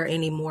live there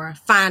anymore.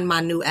 Find my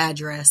new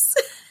address.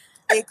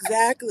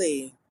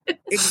 Exactly.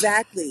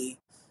 Exactly.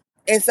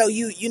 And so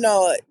you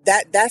know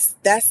that's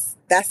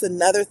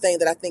another thing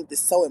that I think is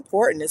so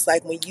important. It's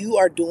like when you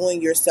are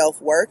doing your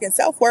self-work, and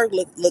self-work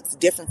looks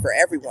different for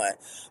everyone.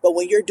 But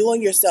when you're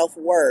doing your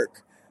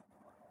self-work,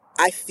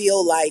 I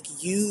feel like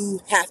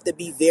you have to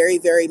be very,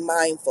 very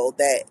mindful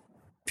that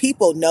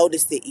people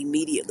notice it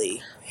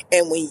immediately.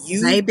 And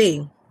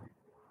Maybe.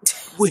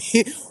 when,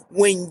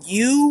 when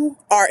you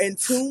are in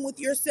tune with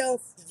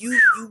yourself,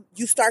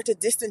 you start to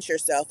distance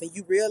yourself and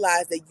you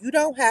realize that you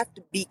don't have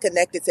to be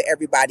connected to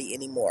everybody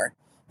anymore.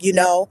 You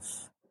Yep. know,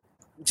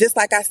 just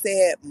like I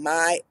said,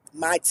 my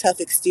tough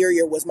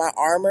exterior was my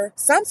armor.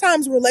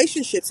 Sometimes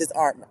relationships is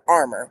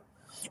armor.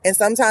 And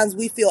sometimes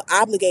we feel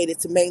obligated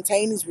to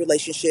maintain these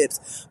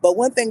relationships. But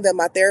one thing that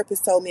my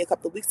therapist told me a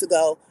couple of weeks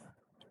ago,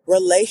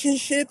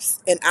 relationships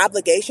and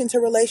obligation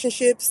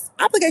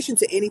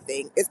to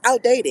anything is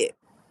outdated.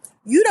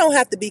 You don't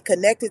have to be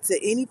connected to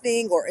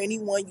anything or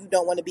anyone you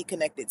don't want to be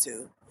connected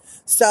to.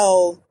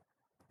 So,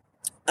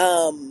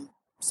 um,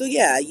 so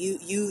yeah,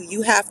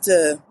 you have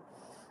to,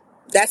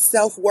 that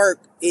self-work,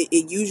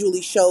 it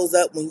usually shows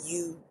up when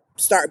you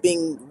start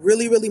being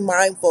really, really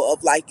mindful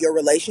of like your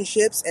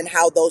relationships and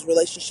how those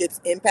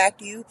relationships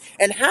impact you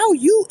and how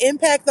you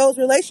impact those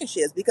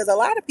relationships, because a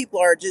lot of people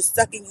are just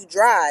sucking you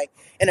dry.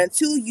 And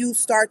until you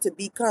start to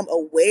become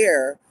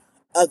aware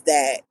of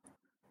that,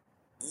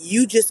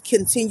 you just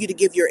continue to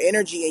give your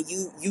energy and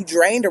you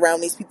drained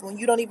around these people and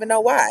you don't even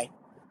know why.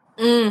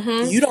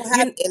 Mm-hmm. You don't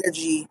have You,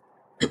 energy.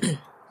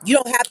 You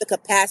don't have the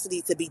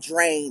capacity to be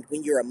drained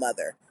when you're a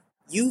mother.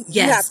 You have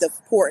yes. to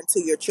pour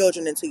into your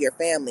children, into your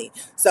family.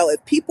 So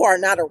if people are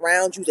not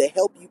around you to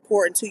help you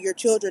pour into your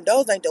children,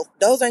 those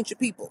ain't your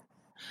people.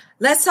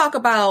 Let's talk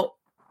about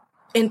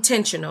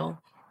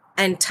intentional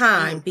and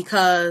time Mm,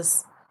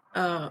 because,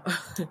 uh,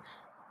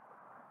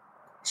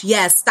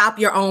 yes, stop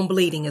your own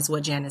bleeding is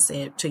what Janice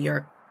said to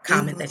your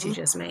comment that you mm-hmm,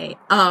 just made.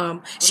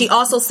 She mm-hmm,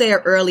 also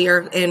said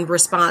earlier in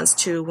response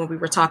to when we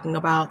were talking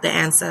about the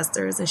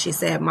ancestors, and she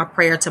said, my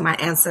prayer to my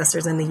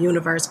ancestors in the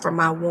universe for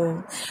my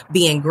womb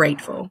being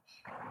grateful.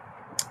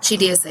 She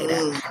did say that.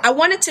 mm-hmm, I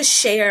wanted to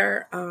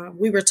share,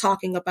 we were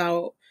talking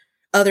about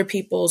other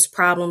people's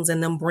problems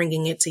and them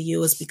bringing it to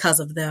you is because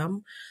of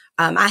them.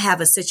 I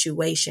have a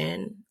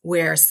situation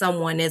where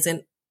someone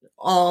isn't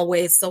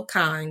always so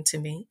kind to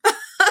me.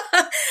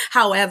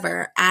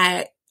 However,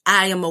 I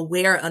am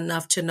aware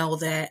enough to know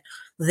that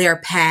their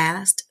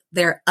past,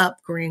 their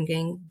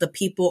upbringing, the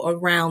people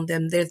around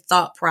them, their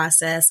thought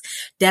process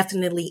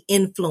definitely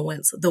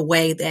influence the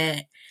way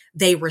that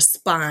they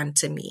respond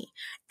to me.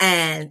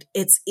 And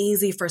it's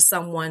easy for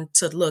someone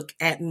to look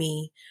at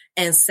me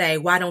and say,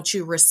 why don't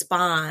you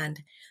respond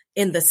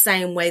in the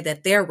same way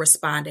that they're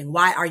responding?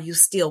 Why are you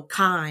still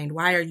kind?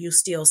 Why are you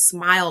still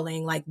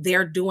smiling? Like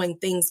they're doing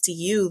things to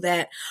you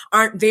that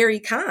aren't very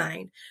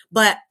kind.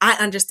 But I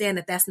understand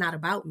that that's not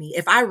about me.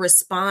 If I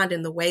respond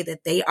in the way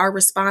that they are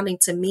responding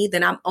to me,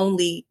 then I'm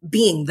only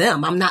being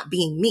them. I'm not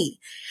being me.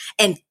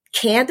 And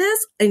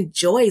Candace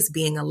enjoys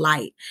being a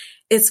light.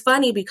 It's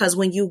funny because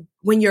when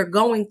you're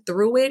going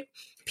through it,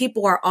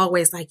 people are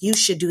always like, you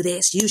should do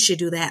this, you should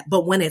do that.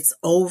 But when it's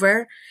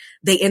over,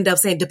 they end up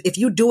saying, if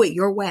you do it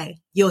your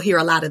way, you'll hear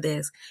a lot of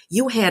this.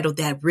 You handled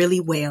that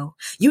really well.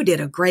 You did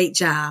a great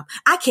job.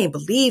 I can't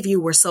believe you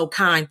were so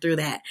kind through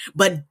that.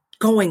 But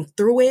going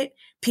through it,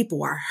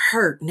 people are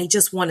hurt and they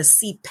just want to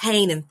see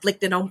pain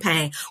inflicted on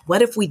pain.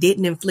 What if we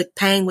didn't inflict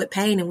pain with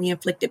pain and we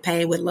inflicted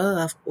pain with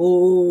love?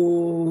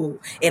 Oh,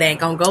 it ain't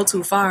going to go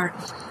too far.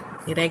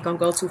 It ain't gonna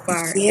go too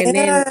far. And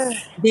yeah,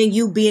 then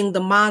you being the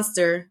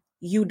monster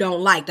you don't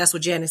like. That's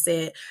what Janice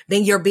said.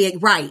 Then you're being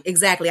right.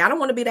 Exactly. I don't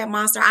want to be that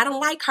monster. I don't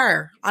like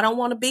her. I don't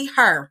want to be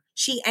her.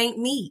 She ain't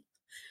me.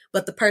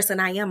 but the person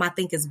I am, I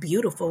think is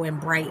beautiful and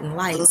bright and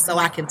light. So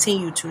I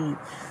continue to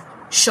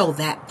show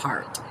that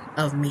part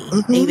of me,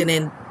 even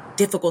in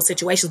difficult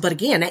situations. But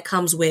again, that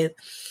comes with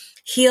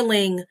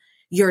healing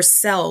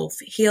yourself,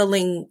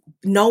 healing,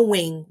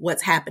 knowing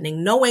what's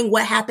happening, knowing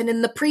what happened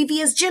in the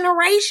previous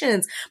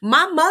generations.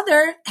 My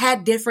mother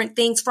had different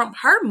things from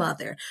her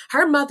mother.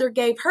 Her mother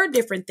gave her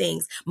different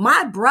things.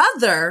 My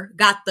brother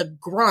got the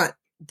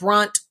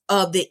brunt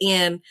of the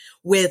end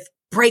with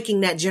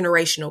breaking that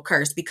generational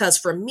curse, because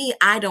for me,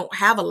 I don't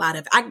have a lot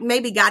of, I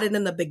maybe got it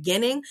in the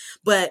beginning,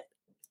 but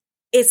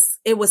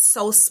it was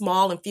so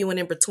small and few and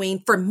in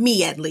between for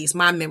me, at least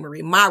my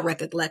memory, my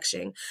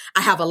recollection.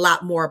 I have a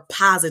lot more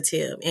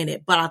positive in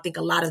it, but I think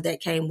a lot of that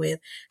came with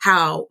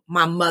how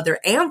my mother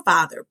and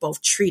father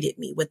both treated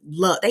me with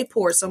love. They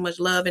poured so much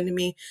love into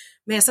me.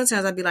 Man,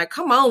 sometimes I'd be like,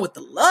 come on with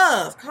the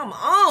love. Come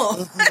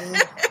on.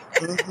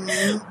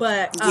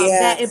 But,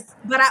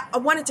 I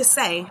wanted to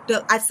say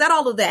that I said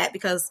all of that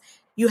because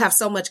you have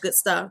so much good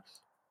stuff.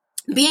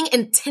 Being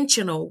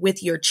intentional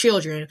with your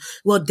children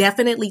will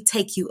definitely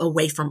take you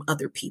away from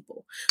other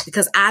people,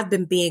 because I've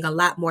been being a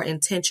lot more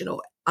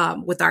intentional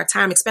with our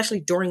time, especially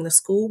during the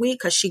school week,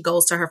 because she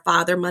goes to her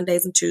father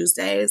Mondays and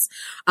Tuesdays.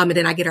 And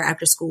then I get her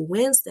after school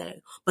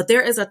Wednesday. But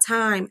there is a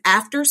time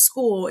after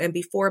school and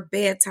before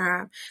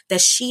bedtime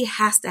that she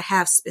has to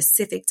have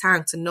specific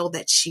time to know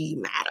that she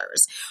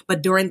matters.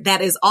 But during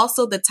that is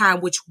also the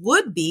time, which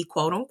would be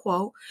quote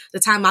unquote, the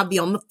time I'll be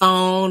on the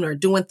phone or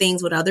doing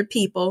things with other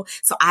people.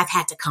 So I've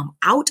had to come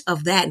out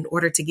of that in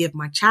order to give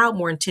my child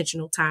more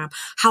intentional time.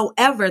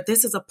 However,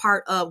 this is a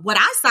part of what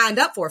I signed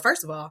up for.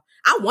 First of all,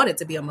 I wanted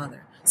to be a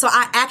mother. So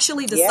I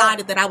actually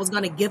decided that I was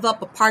going to give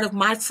up a part of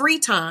my free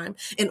time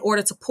in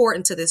order to pour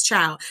into this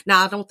child.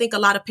 Now, I don't think a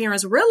lot of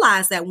parents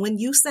realize that when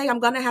you say,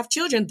 I'm going to have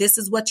children, this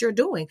is what you're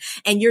doing.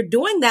 And you're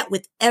doing that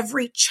with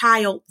every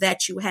child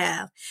that you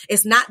have.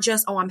 It's not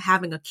just, oh, I'm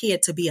having a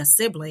kid to be a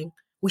sibling.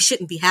 We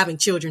shouldn't be having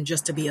children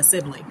just to be a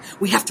sibling.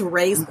 We have to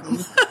raise them,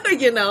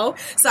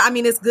 So, I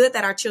mean, it's good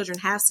that our children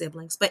have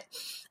siblings, but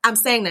I'm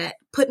saying that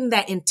putting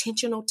that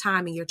intentional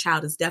time in your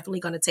child is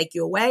definitely going to take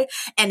you away.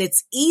 And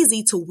it's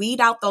easy to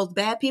weed out those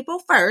bad people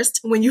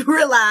first when you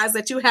realize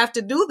that you have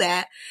to do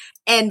that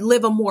and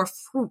live a more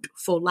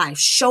fruitful life.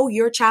 Show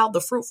your child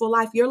the fruitful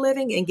life you're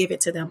living and give it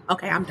to them.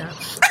 Okay, I'm done.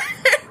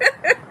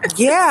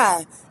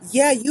 Yeah,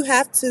 you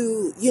have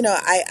to,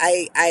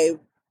 I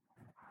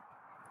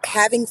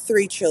having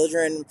 3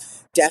 children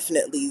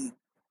definitely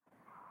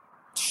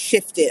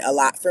shifted a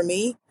lot for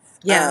me.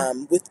 Yeah.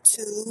 With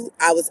 2,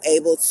 I was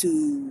able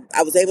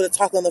to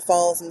talk on the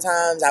phone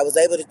sometimes. I was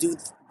able to do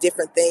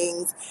different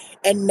things.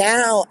 And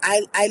now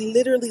I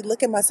literally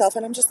look at myself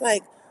and I'm just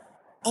like,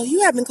 oh,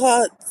 you haven't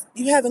called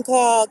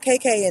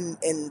KK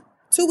in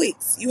 2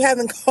 weeks.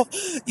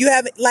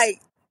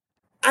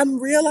 I'm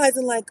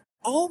realizing like,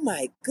 oh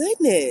my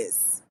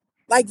goodness,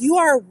 like you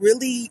are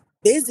really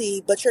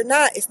busy, but you're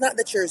not, it's not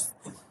that you're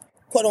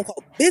quote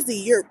unquote busy.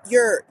 You're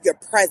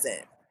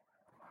present.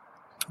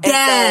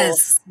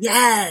 Yes.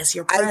 Yes.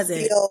 You're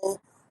present.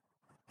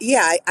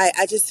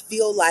 I just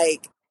feel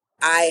like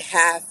I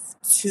have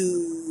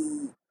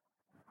to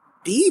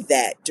be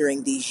that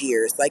during these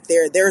years. Like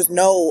there's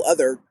no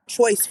other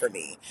choice for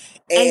me.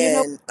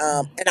 And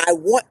I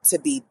want to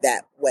be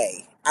that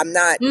way. I'm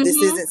not, this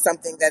isn't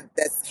something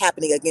that's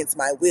happening against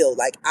my will.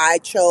 Like I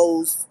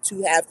chose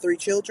to have 3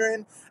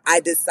 children. I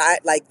decide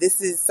like this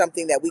is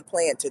something that we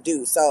plan to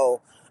do.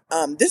 So,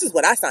 this is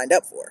what I signed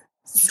up for.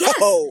 So,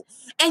 yes.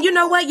 And you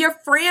know what? Your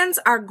friends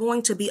are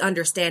going to be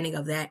understanding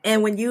of that.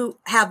 And when you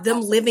have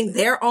them living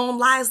their own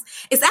lives,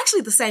 it's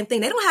actually the same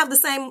thing. They don't have the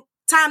same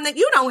time that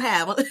you don't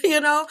have,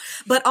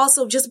 but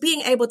also just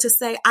being able to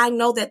say, I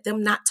know that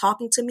them not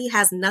talking to me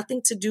has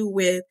nothing to do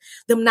with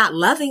them not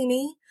loving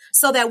me.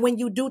 So that when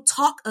you do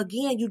talk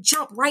again, you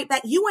jump right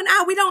back. You and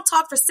I, we don't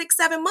talk for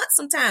 6-7 months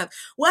sometimes.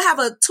 We'll have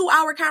a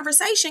 2-hour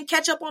conversation,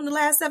 catch up on the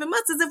last 7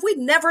 months as if we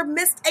never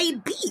missed a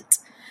beat.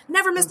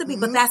 Never missed a beat,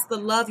 but that's the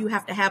love you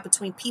have to have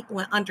between people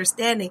and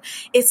understanding.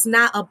 It's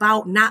not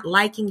about not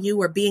liking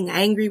you or being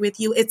angry with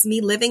you. It's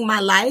me living my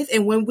life.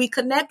 And when we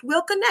connect,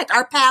 we'll connect.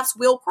 Our paths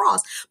will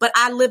cross. But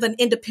I live an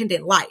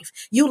independent life.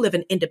 You live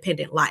an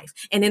independent life.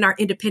 And in our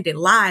independent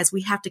lives,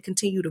 we have to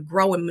continue to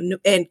grow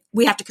and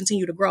we have to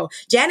continue to grow.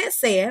 Janet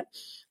said,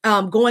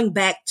 going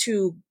back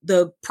to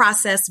the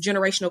process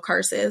generational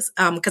curses,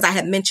 because I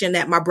had mentioned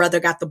that my brother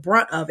got the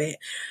brunt of it.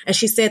 And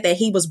she said that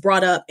he was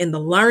brought up in the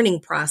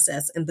learning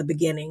process in the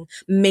beginning,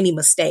 many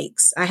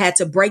mistakes. I had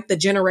to break the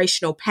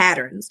generational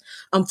patterns.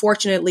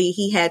 Unfortunately,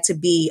 he had to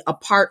be a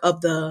part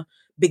of the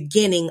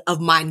beginning of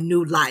my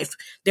new life.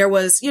 There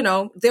was,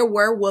 there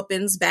were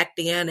whoopings back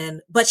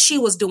then, but she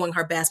was doing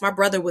her best. My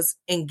brother was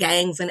in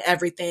gangs and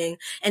everything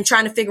and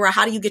trying to figure out,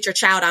 how do you get your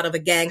child out of a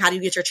gang? How do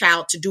you get your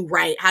child to do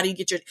right? How do you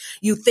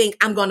you think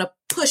I'm going to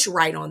push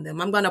right on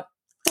them. I'm going to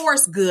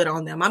force good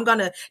on them. I'm going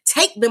to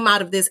take them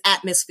out of this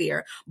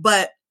atmosphere,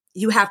 but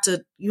you have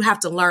to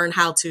learn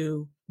how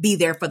to be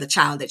there for the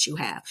child that you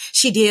have.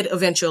 She did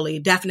eventually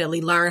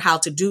definitely learn how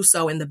to do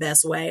so in the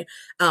best way.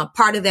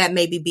 Part of that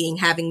maybe being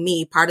having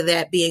me, part of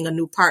that being a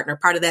new partner,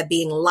 part of that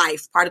being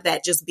life, part of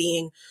that just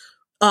being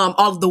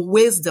all of the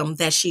wisdom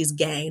that she's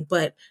gained.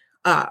 But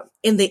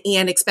in the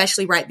end,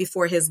 especially right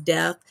before his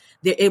death,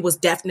 it was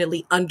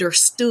definitely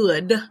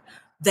understood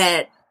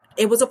that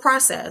it was a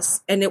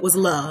process and it was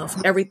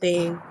love.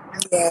 Everything.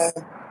 Yeah.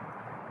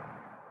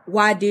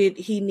 Why did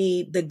he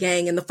need the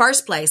gang in the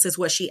first place is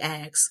what she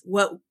asks.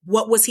 What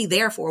was he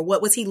there for?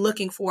 What was he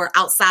looking for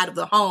outside of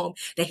the home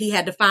that he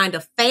had to find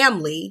a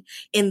family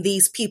in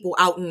these people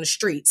out in the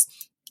streets?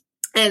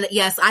 And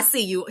yes, I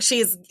see you.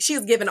 She's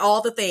given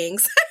all the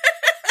things.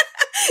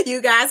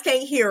 You guys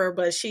can't hear her,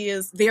 but she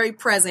is very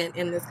present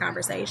in this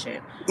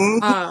conversation.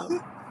 Mm-hmm.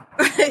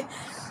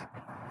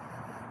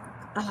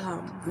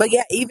 But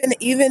yeah, even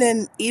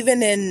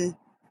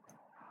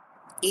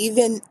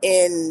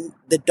in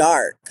the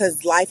dark,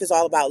 because life is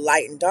all about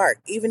light and dark.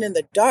 Even in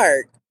the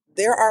dark,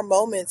 there are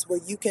moments where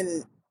you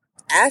can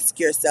ask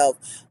yourself,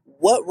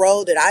 "What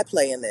role did I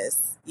play in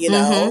this?" You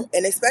know,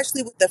 and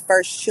especially with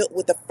our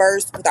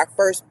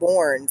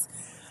firstborns,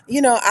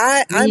 you know,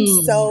 I'm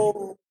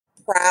so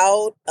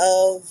proud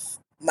of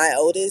my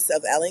oldest,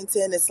 of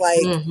Ellington. It's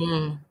like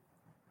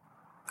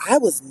I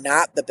was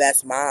not the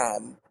best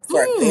mom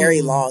for a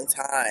very long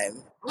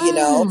time. You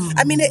know,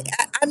 I mean,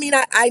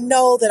 I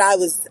know that I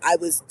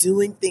was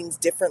doing things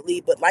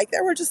differently, but like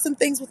there were just some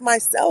things with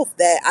myself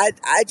that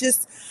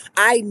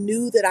I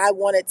knew that I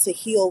wanted to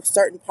heal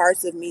certain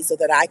parts of me so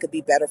that I could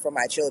be better for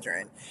my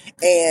children.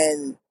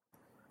 And,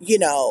 you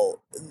know,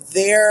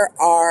 there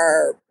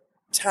are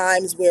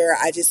times where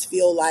I just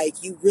feel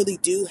like you really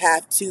do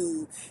have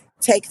to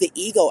take the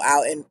ego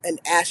out and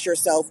ask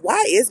yourself,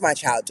 why is my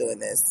child doing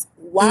this?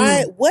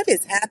 What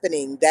is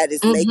happening that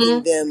is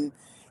making them,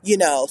 you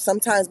know,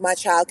 sometimes my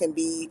child can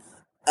be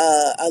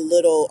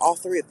all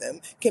three of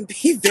them can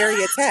be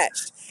very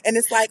attached. And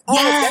it's like, oh,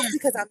 that's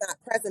because I'm not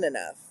present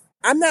enough.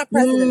 I'm not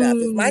present enough.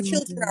 If my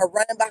children are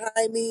running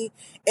behind me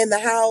in the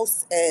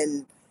house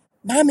and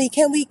mommy,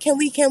 can we?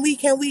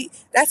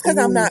 That's because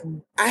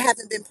I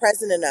haven't been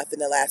present enough in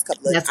the last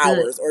couple of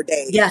hours or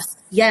days.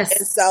 Yes.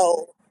 And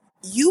so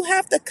you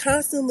have to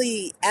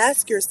constantly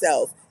ask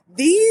yourself,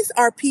 these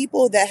are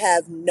people that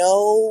have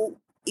no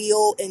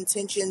ill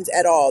intentions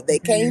at all. They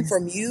came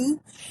from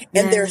you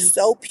and they're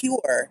so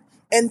pure.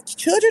 And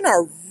children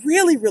are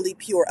really, really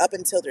pure up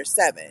until they're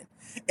 7.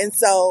 And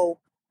so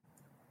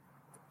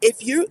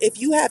if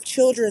you have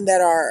children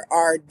that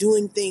are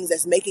doing things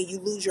that's making you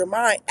lose your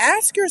mind,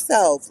 ask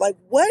yourself, like,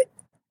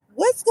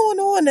 what's going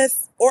on?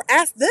 Or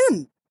ask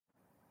them.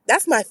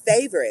 That's my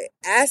favorite.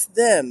 Ask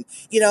them.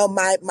 You know,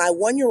 my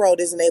 1-year-old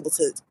isn't able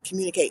to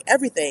communicate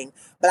everything,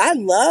 but I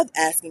love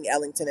asking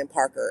Ellington and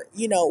Parker,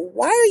 you know,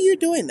 why are you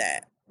doing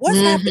that? What's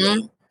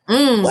happening?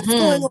 What's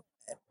going on?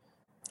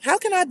 How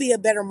can I be a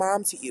better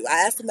mom to you?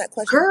 I ask them that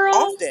question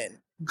often.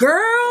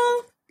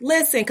 Girl,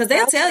 listen, because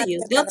they'll tell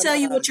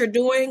you what you're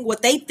doing,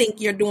 what they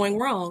think you're doing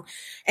wrong.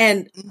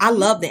 And I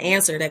love the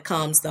answer that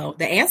comes, though.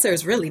 The answer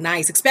is really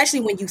nice, especially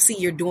when you see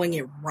you're doing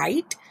it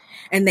right.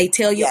 And they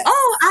tell you,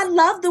 oh, I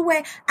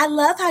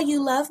love how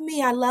you love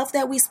me. I love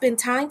that we spend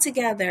time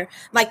together.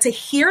 Like, to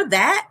hear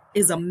that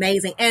is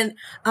amazing. And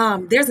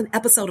there's an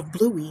episode of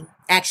Bluey,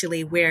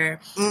 actually, where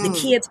the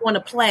kids want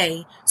to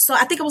play. So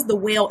I think it was the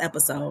whale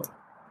episode.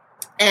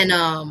 And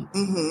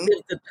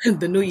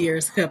the New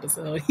Year's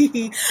episode.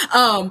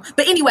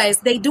 But anyways,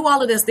 they do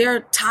all of this.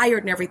 They're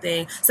tired and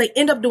everything. So they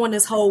end up doing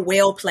this whole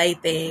whale play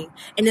thing.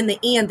 And in the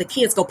end, the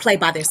kids go play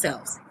by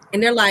themselves.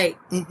 And they're like,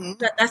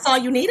 that's all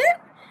you needed?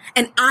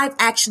 And I've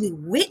actually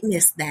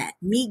witnessed that.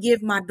 Me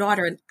give my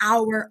daughter an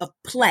hour of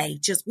play.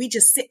 We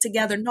just sit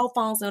together, no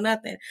phones, no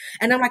nothing.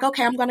 And I'm like,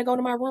 okay, I'm going to go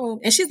to my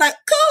room. And she's like,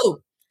 cool.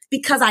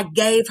 Because I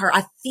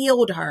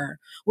filled her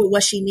with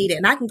what she needed.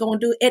 And I can go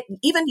and do it.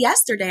 Even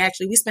yesterday,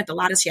 actually,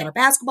 she had a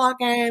basketball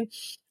game.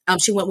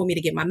 She went with me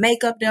to get my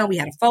makeup done. We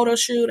had a photo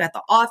shoot at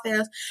the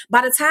office.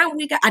 By the time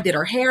I did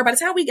her hair. By the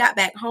time we got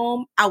back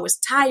home, I was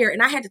tired.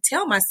 And I had to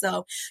tell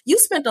myself, you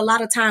spent a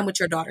lot of time with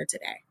your daughter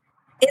today.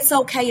 It's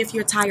okay if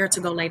you're tired to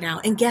go lay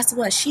down. And guess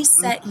what? She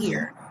sat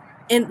here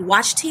and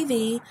watched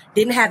TV,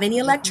 didn't have any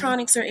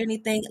electronics or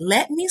anything,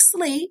 let me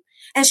sleep.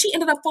 And she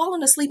ended up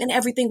falling asleep and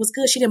everything was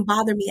good. She didn't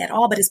bother me at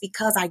all, but it's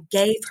because I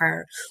gave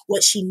her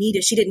what she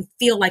needed. She didn't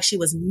feel like she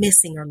was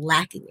missing or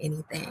lacking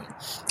anything.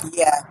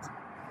 Yeah.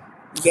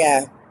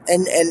 Yeah.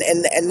 And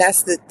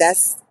that's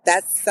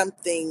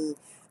something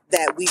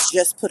that we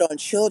just put on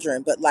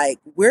children, but like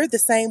we're the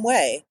same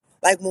way.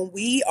 Like when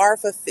we are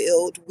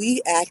fulfilled,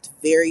 we act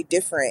very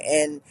different.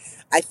 And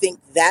I think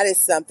that is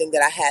something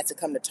that I had to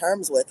come to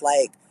terms with.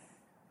 Like,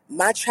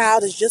 my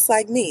child is just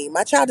like me.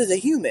 My child is a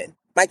human.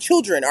 My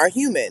children are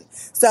human.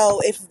 So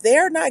if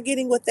they're not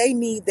getting what they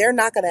need, they're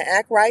not going to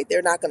act right.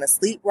 They're not going to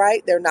sleep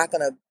right. They're not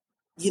going to,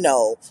 you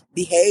know,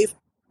 behave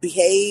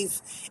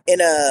in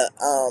a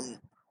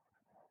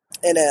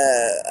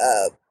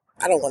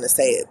I don't want to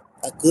say it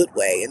a good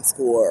way in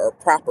school or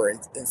proper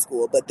in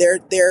school, but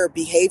their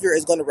behavior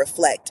is going to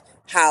reflect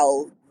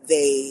how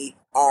they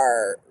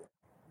are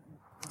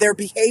their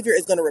behavior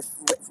is going to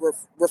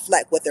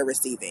reflect what they're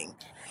receiving.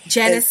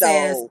 Janice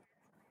says,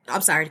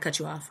 I'm sorry to cut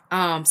you off.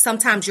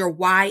 Sometimes your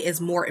why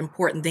is more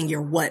important than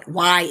your what.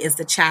 Why is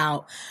the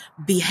child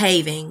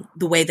behaving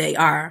the way they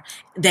are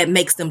that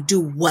makes them do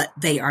what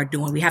they are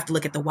doing? We have to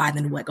look at the why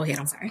than the what. Go ahead.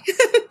 I'm sorry.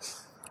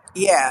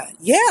 Yeah.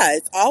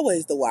 It's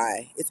always the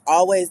why. It's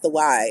always the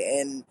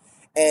why.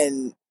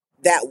 And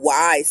that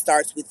why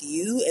starts with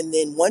you. And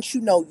then once you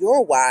know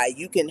your why,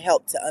 you can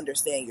help to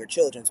understand your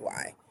children's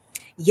why.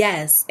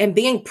 Yes. And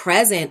being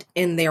present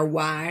in their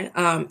why.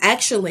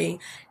 Actually,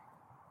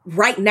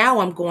 right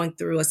now I'm going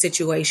through a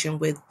situation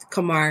with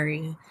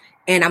Kamari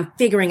and I'm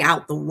figuring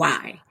out the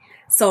why.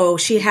 So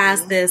she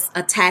has this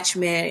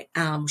attachment.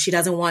 She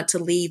doesn't want to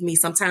leave me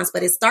sometimes,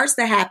 but it starts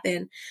to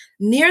happen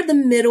near the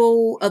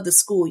middle of the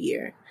school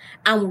year.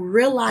 I'm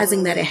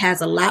realizing that it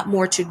has a lot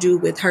more to do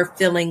with her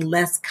feeling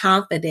less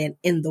confident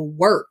in the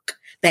work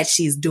that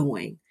she's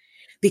doing,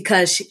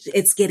 because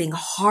it's getting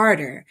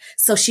harder.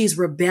 So she's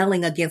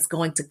rebelling against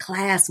going to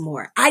class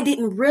more. I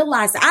didn't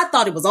realize that. I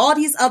thought it was all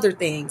these other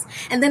things.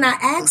 And then I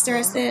asked her,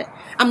 I said,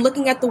 I'm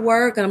looking at the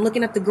work and I'm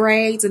looking at the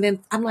grades. And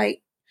then I'm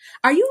like,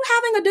 are you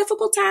having a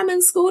difficult time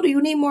in school? Do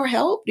you need more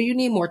help? Do you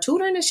need more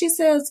tutoring? And she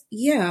says,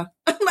 yeah.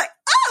 I'm like,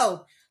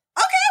 oh,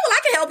 okay, well, I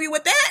can help you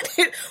with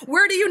that.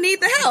 Where do you need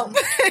the help?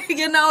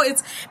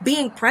 It's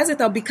being present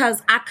though,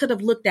 because I could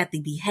have looked at the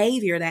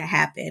behavior that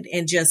happened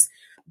and just,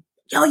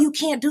 yo, you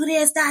can't do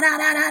this, da, da,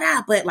 da, da,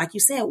 da. But like you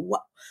said,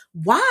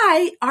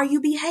 why are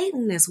you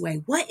behaving this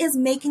way? What is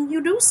making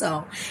you do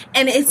so?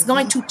 And it's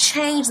going to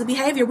change the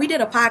behavior. We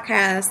did a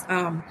podcast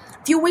a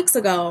few weeks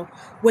ago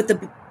with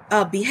the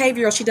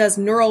behavioral. She does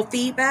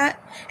neurofeedback,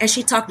 and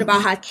she talked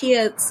about how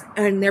kids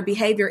and their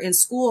behavior in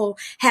school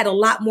had a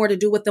lot more to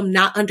do with them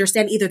not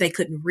understanding. Either they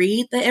couldn't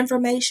read the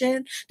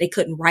information, they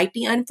couldn't write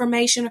the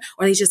information,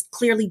 or they just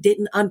clearly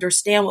didn't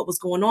understand what was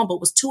going on, but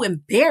was too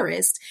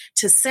embarrassed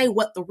to say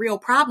what the real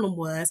problem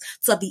was.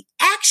 So the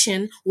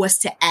action was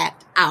to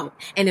act out.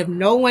 And if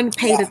no one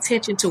paid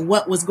attention to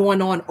what was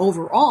going on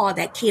overall,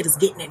 that kid is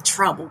getting in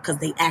trouble because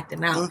they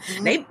acting out.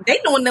 They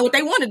don't know what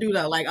they want to do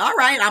though. Like, all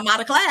right, I'm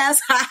out of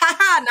class.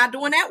 Not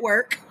doing that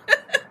work.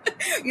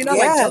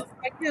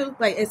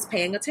 Like it's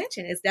paying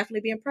attention. It's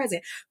definitely being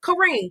present.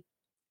 Corene,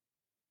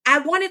 I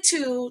wanted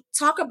to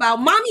talk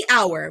about Mommy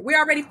Hour. We're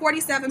already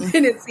 47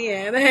 minutes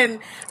in, and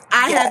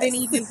I haven't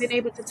even been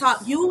able to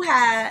talk. You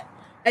had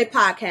a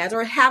podcast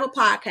or have a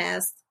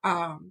podcast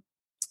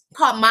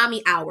called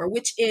Mommy Hour,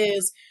 which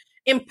is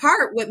in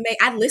part what made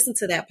I listened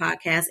to that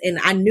podcast, and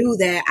I knew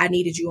that I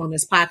needed you on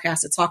this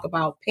podcast to talk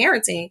about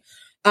parenting.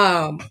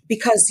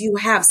 Because you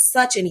have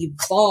such an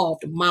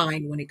evolved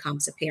mind when it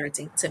comes to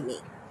parenting, to me.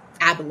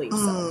 I believe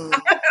so.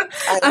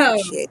 I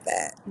appreciate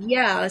that.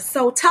 Yeah.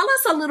 So tell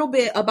us a little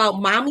bit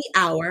about Mommy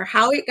Hour,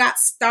 how it got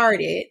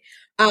started,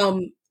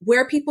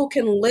 where people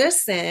can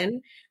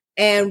listen,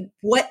 and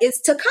what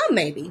is to come,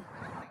 maybe.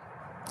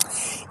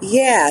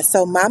 Yeah,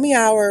 so Mommy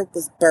Hour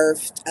was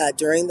birthed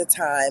during the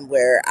time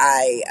where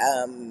I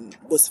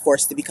was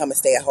forced to become a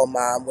stay-at-home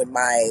mom when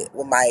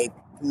my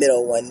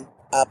middle one,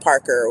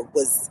 Parker,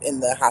 was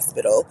in the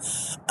hospital.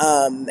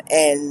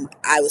 And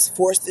I was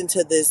forced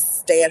into this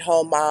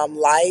stay-at-home mom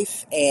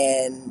life.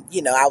 And,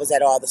 I was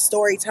at all the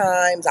story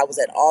times. I was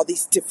at all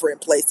these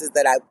different places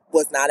that I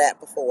was not at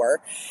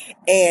before.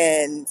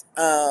 And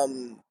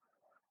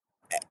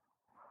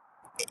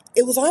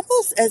it was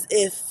almost as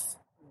if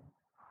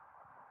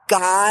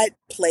God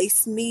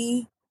placed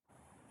me.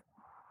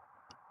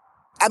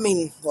 I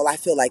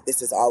feel like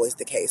this is always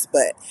the case,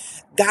 but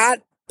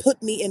God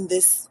put me in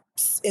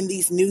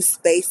these new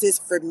spaces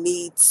for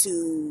me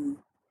to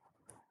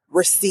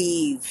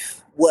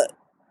receive what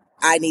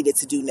I needed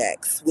to do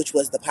next, which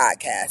was the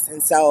podcast.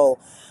 And so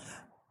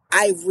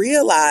I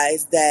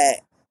realized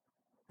that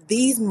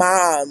these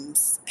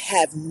moms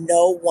have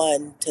no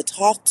one to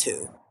talk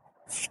to.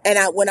 And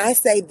when I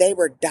say they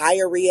were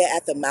diarrhea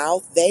at the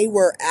mouth, they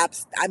were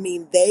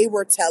they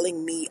were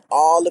telling me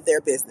all of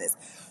their business.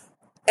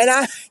 And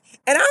I'm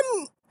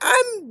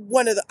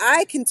one of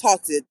I can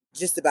talk to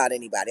just about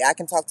anybody. I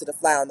can talk to the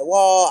fly on the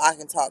wall. I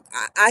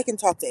can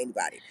talk to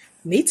anybody.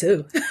 Me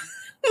too.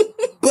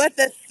 But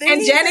the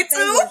things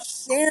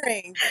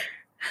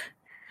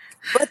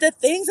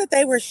that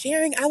they were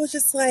sharing, I was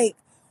just like,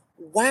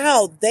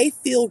 wow, they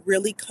feel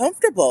really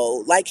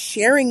comfortable like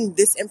sharing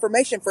this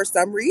information for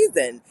some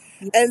reason.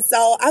 And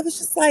so I was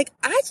just like,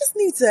 I just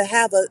need to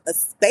have a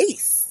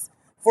space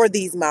for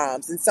these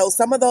moms. And so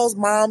some of those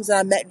moms that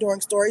I met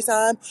during story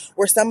time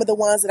were some of the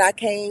ones that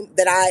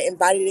I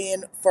invited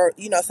in for,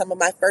 some of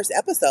my first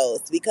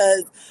episodes,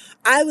 because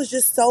I was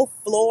just so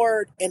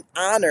floored and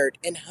honored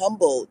and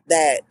humbled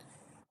that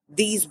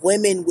these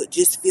women would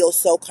just feel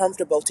so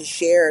comfortable to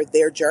share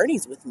their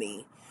journeys with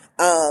me.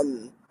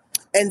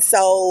 And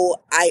so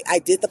I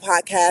did the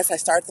podcast. I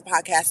started the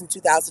podcast in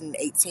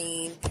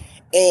 2018,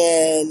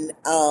 and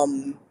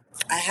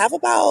I have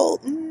about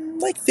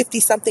 50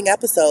 something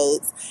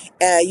episodes.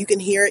 You can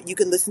hear it. You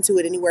can listen to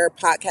it anywhere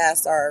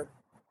podcasts are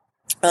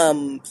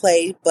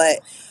played.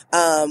 But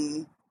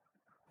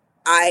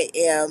I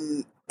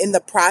am in the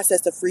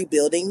process of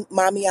rebuilding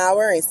Mommy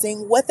Hour and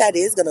seeing what that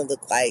is going to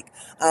look like.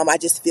 I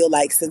just feel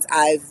like since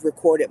I've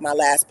recorded my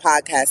last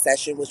podcast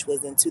session, which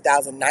was in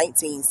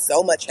 2019,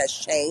 so much has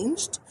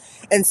changed.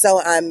 And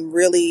so I'm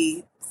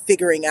really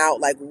figuring out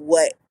like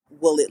what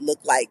will it look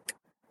like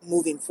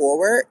moving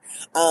forward.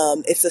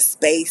 It's a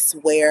space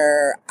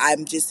where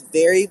I'm just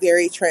very,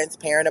 very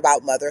transparent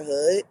about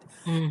motherhood.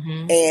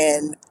 Mm-hmm.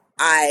 And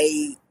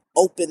I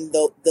open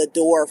the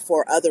door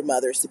for other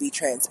mothers to be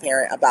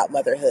transparent about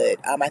motherhood.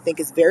 I think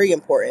it's very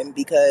important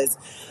because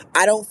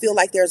I don't feel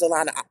like there's a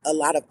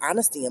lot of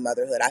honesty in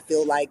motherhood. I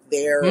feel like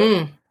there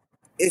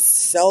is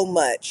so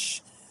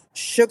much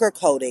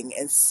sugarcoating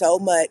and so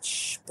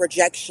much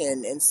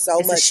projection and so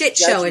much a shit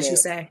judgment. show, as you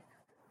say.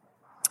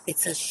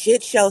 It's a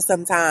shit show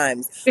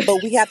sometimes,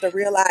 but we have to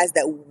realize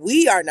that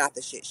we are not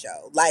the shit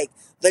show. Like,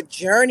 the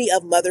journey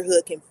of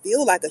motherhood can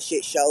feel like a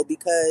shit show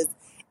because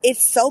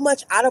it's so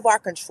much out of our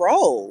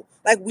control.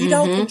 Like, we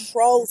don't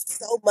control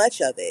so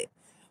much of it,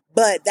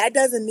 but that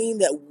doesn't mean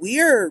that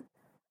we're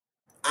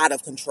out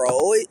of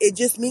control. It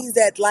just means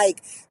that,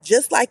 like,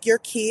 just like your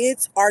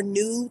kids are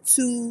new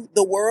to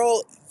the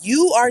world,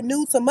 you are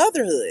new to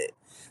motherhood.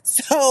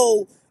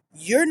 So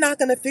you're not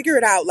going to figure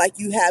it out like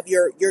you have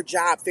your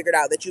job figured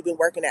out that you've been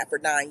working at for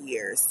 9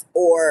 years.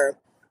 Or,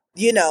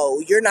 you know,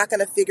 you're not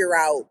going to figure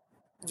out,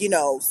 you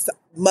know,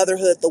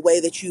 motherhood the way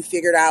that you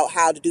figured out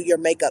how to do your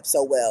makeup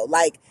so well.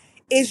 Like,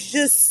 it's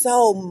just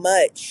so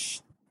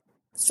much,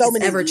 so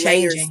many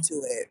layers to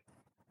it.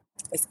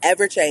 It's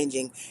ever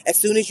changing. As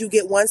soon as you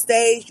get one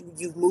stage,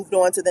 you've moved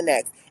on to the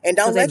next. And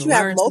don't let you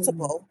have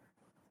multiple.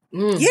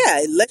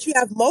 Yeah, let you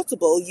have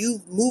multiple.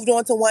 You've moved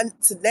on to one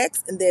to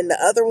next, and then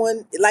the other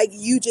one, like,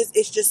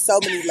 it's just so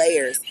many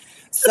layers.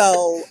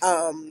 So,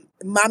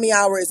 Mommy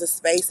Hour is a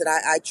space that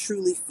I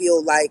truly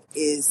feel like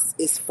is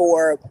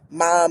for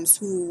moms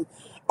who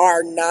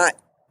are not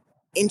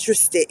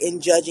interested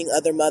in judging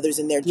other mothers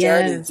in their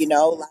journey. You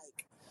know,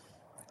 like,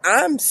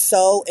 I'm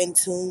so in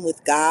tune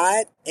with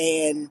God,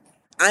 and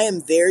I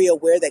am very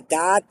aware that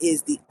God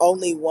is the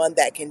only one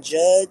that can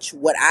judge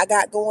what I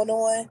got going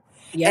on.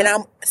 Yep. And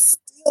I'm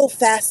still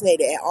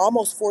fascinated at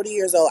almost 40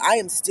 years old. I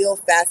am still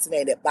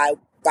fascinated by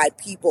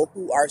people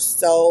who are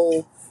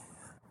so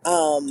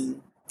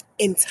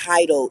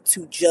entitled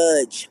to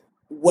judge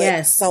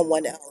what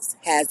someone else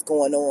has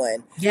going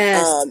on.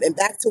 And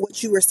back to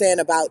what you were saying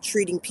about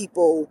treating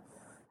people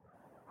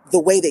the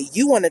way that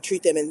you want to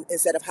treat them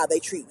instead of how they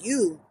treat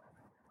you.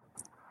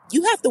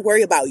 You have to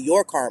worry about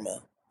your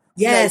karma.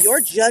 You know, your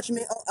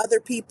judgment on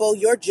other people,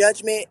 your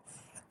judgment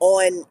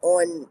on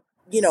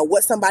you know,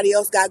 what somebody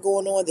else got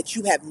going on that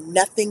you have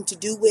nothing to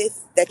do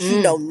with, that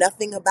you know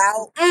nothing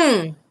about.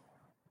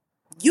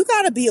 You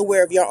got to be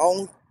aware of your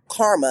own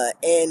karma.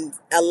 And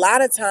a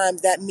lot of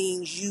times that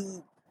means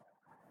you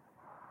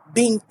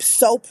being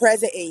so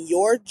present in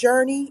your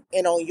journey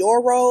and on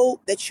your road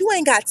that you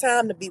ain't got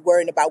time to be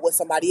worrying about what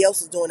somebody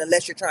else is doing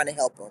unless you're trying to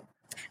help them.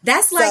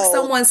 That's like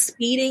someone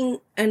speeding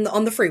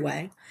on the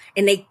freeway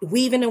and they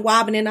weaving and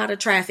wobbling in and out of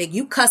traffic.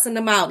 You cussing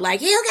them out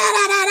like, you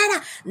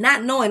got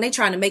not knowing they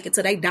trying to make it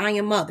to their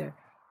dying mother,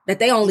 that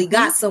they only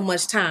got so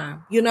much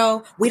time. You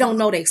know, we don't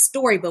know their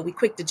story, but we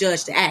quick to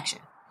judge the action.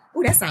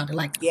 Ooh, that sounded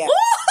like,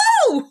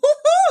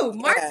 woo-hoo,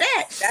 mark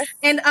that.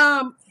 And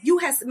you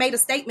has made a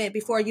statement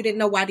before, you didn't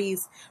know why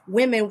these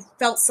women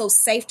felt so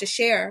safe to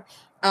share.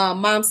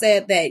 Mom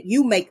said that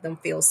you make them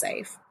feel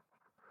safe.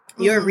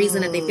 You're a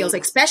reason that they feel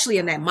safe, especially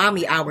in that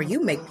mommy hour.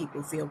 You make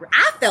people feel.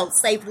 I felt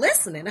safe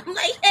listening. I'm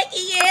like, heck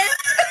yeah.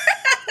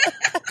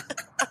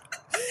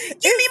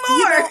 Give me more.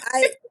 You know,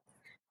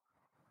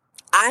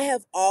 I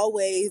have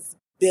always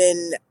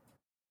been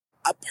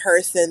a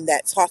person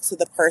that talks to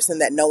the person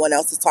that no one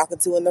else is talking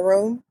to in the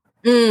room.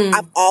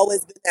 I've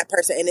always been that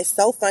person. And it's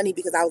so funny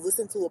because I was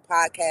listening to a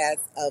podcast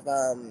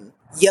of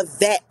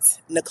Yvette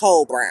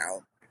Nicole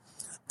Brown.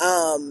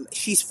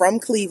 She's from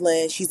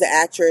Cleveland. She's an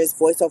actress,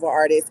 voiceover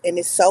artist. And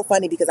it's so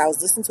funny because I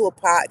was listening to a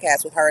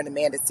podcast with her and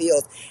Amanda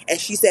Seals, and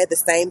she said the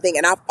same thing.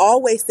 And I've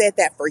always said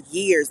that for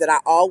years, that I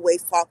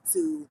always talk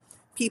to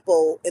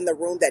people in the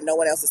room that no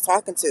one else is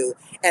talking to.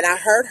 And I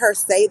heard her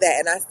say that,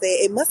 and I said,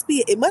 it must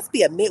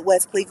be a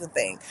Midwest Cleveland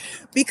thing,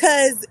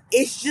 because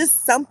it's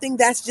just something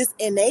that's just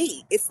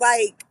innate. It's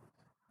like,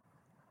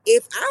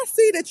 if I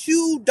see that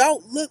you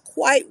don't look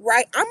quite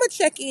right, I'm going to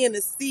check in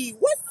and see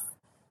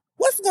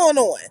what's going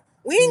on.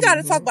 We ain't got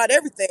to talk about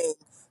everything,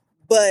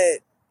 but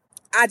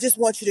I just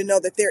want you to know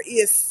that there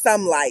is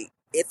some light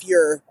if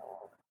you're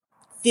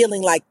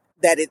feeling like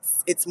that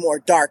it's more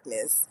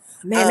darkness.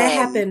 Man, that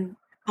happened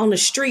on the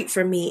street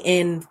for me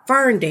in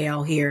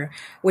Ferndale here,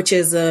 which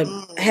is a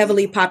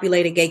heavily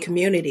populated gay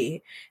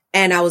community.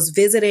 And I was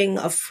visiting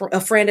a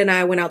friend, and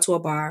I went out to a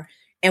bar.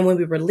 And when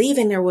we were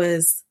leaving, there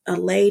was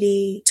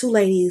two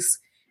ladies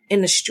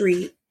in the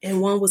street, and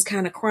one was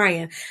kind of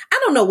crying. I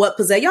don't know what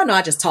possessed, y'all know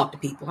I just talk to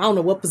people. I don't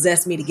know what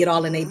possessed me to get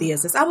all in their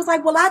business. I was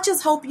like, well, I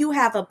just hope you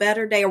have a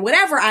better day, or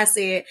whatever I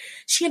said.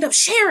 She ended up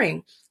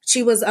sharing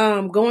she was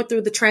going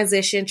through the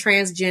transition,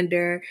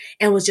 transgender,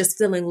 and was just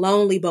feeling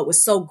lonely, but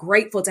was so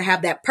grateful to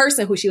have that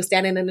person who she was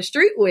standing in the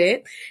street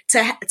with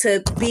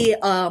to be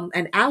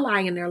an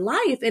ally in their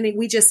life. And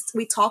we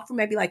talked for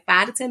maybe like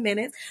 5 to 10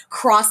 minutes,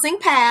 crossing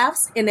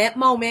paths. In that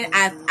moment,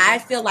 I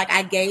feel like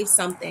I gave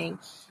something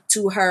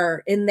to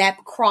her in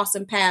that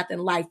crossing path in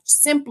life,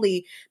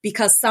 simply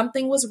because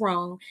something was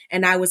wrong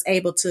and I was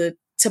able to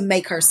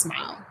make her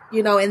smile,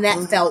 and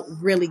that felt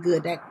really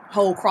good. That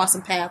whole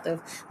crossing path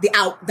of the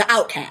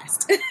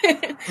outcast.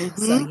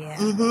 So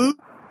yeah.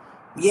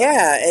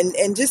 Yeah,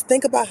 and just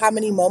think about how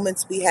many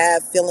moments we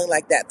have feeling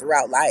like that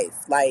throughout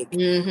life. Like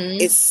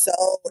it's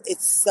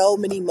so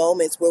many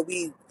moments where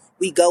we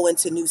go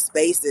into new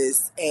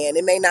spaces, and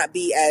it may not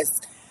be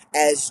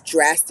as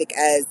drastic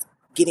as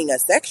getting a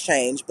sex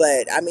change,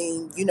 but I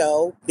mean,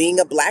 being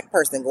a Black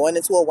person going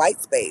into a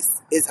white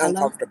space is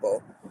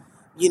uncomfortable.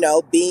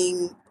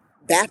 Being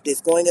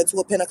Baptist going into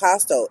a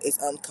Pentecostal is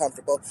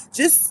uncomfortable.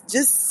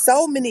 Just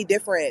so many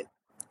different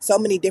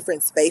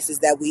spaces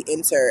that we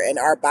enter, and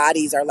our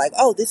bodies are like,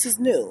 oh, this is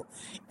new.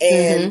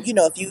 And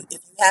if you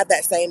have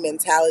that same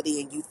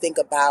mentality and you think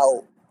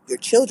about your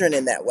children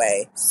in that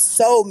way,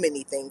 so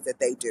many things that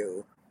they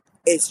do,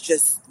 it's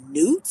just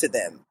new to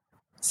them.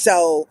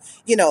 So,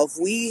 if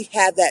we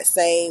have that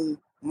same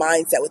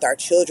mindset with our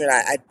children,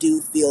 I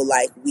do feel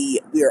like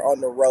we're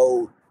on the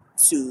road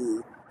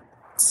to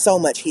so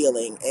much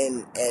healing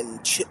and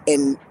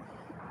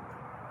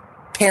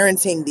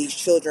parenting these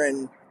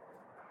children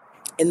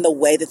in the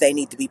way that they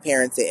need to be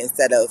parented,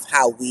 instead of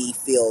how we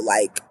feel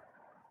like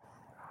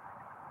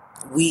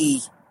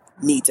we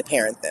need to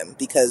parent them.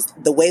 Because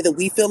the way that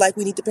we feel like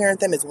we need to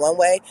parent them is one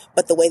way,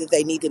 but the way that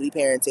they need to be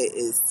parented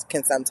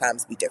can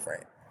sometimes be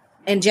different.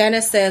 And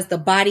Janice says the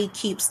body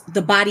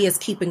is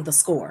keeping the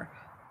score.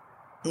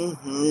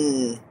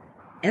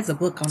 There's a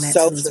book on that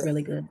too. It's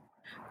really good.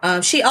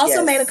 She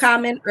also made a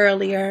comment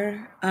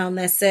earlier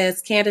that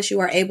says, Candace, you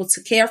are able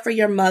to care for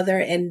your mother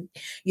and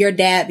your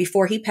dad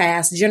before he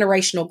passed.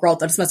 Generational growth.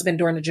 This must have been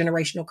during the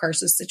generational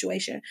curses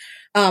situation.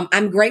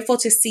 I'm grateful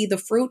to see the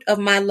fruit of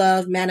my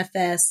love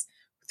manifest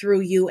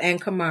through you and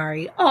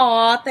Kamari.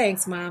 Aw,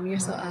 thanks, Mom. You're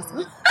so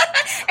awesome.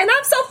 And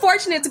I'm so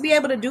fortunate to be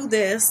able to do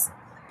this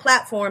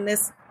platform,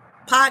 this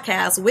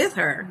podcast with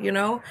her,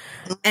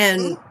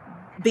 and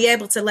be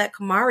able to let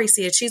Kamari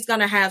see it. She's going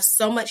to have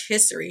so much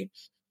history.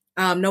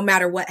 No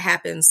matter what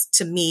happens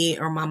to me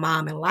or my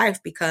mom in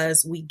life,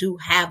 because we do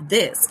have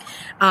this.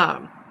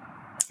 And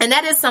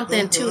that is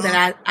something too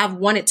that I've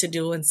wanted to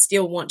do and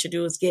still want to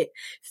do, is get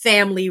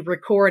family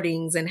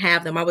recordings and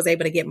have them. I was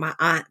able to get my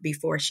aunt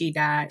before she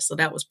died. So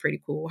that was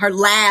pretty cool. Her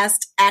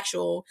last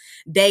actual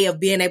day of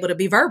being able to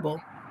be verbal.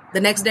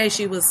 The next day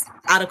she was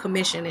out of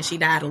commission and she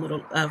died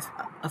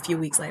a few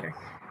weeks later.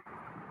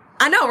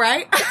 I know,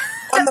 right?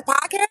 On the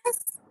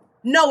podcast?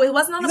 No, it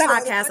wasn't on the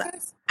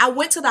podcast. I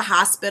went to the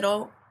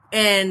hospital.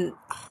 And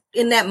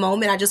in that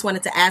moment, I just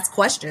wanted to ask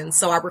questions.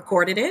 So I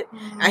recorded it.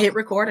 I hit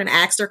record and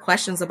asked her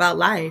questions about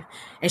life.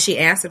 And she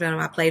answered them.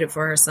 I played it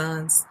for her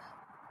sons.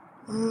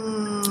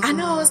 I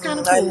know, it's kind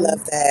of cool. I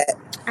love that.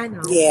 I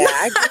know. Yeah,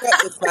 I grew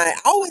up with I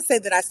always say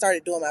that I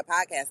started doing my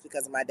podcast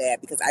because of my dad,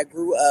 because I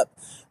grew up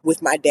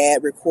with my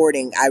dad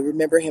recording. I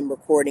remember him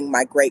recording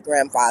my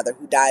great-grandfather,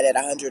 who died at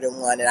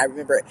 101. And I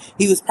remember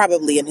he was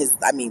probably in his,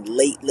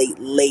 late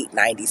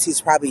 90s. He's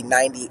probably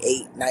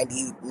 98,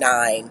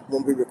 99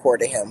 when we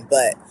recorded him.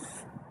 But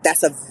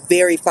that's a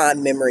very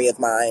fond memory of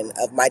mine,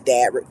 of my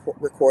dad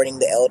recording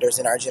the elders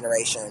in our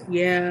generation.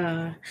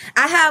 Yeah.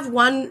 I have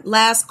one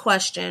last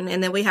question,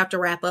 and then we have to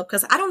wrap up,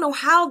 because I don't know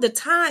how the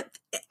time...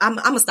 I'm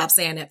going to stop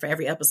saying that for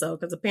every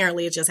episode, because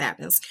apparently it just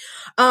happens.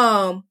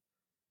 So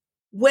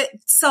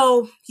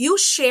you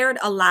shared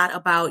a lot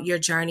about your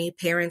journey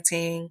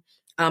parenting,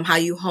 how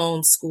you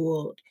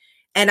homeschooled.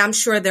 And I'm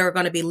sure there are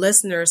going to be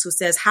listeners who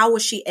says, how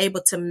was she able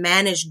to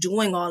manage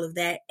doing all of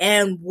that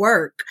and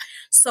work?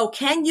 So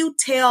can you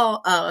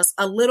tell us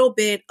a little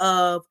bit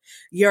of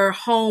your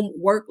home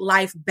work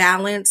life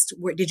balance?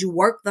 Did you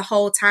work the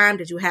whole time?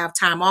 Did you have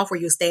time off? Were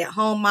you a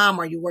stay-at-home mom?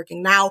 Are you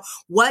working now?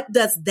 What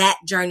does that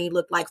journey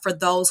look like for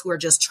those who are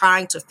just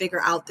trying to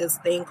figure out this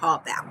thing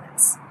called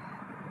balance?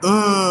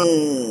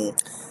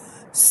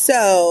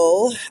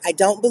 So I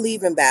don't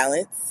believe in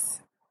balance.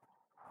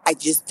 I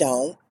just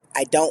don't.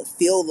 I don't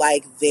feel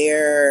like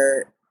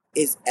there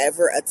is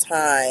ever a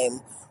time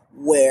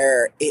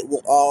where it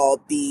will all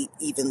be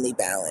evenly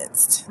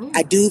balanced.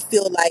 I do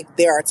feel like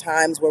there are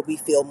times where we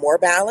feel more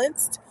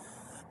balanced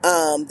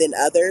than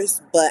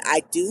others, but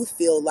I do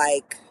feel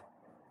like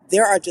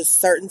there are just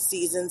certain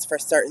seasons for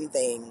certain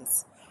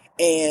things.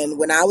 And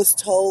when I was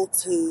told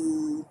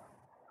to,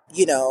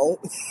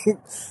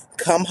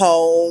 come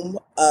home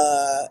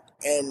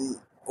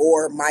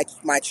or my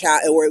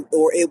child,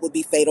 or it would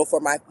be fatal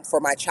for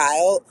my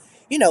child,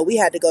 we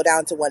had to go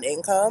down to one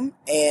income.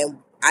 And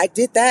I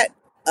did that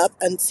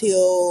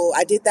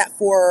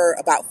for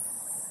about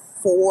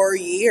 4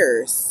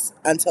 years,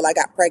 until I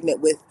got pregnant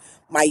with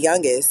my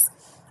youngest.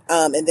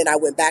 And then I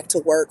went back to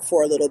work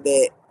for a little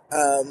bit.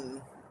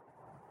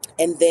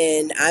 And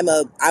then I'm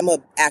a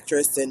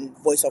actress and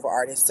voiceover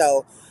artist.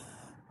 So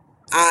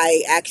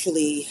I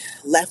actually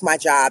left my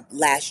job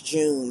last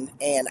June,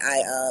 and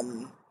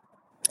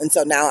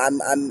so now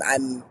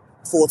I'm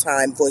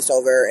full-time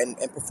voiceover and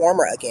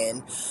performer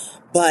again.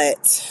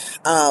 But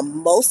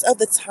most of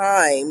the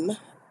time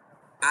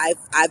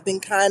I've been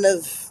kind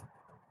of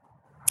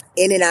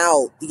in and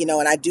out,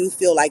 and I do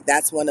feel like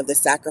that's one of the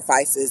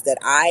sacrifices that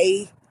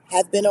I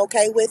have been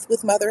okay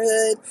with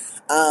motherhood.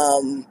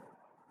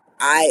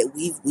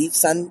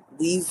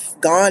 We've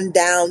gone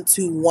down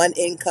to one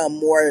income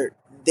more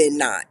than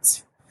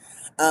not.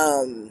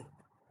 And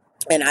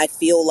I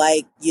feel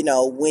like,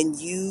 when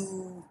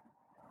you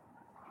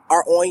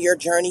are on your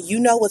journey, you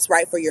know what's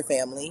right for your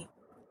family.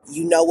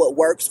 You know what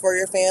works for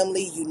your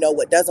family. You know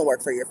what doesn't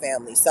work for your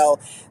family. So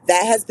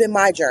that has been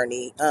my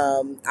journey.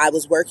 I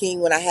was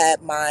working when I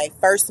had my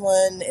first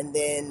one, and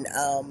then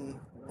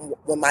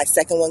when my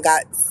second one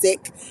got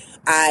sick,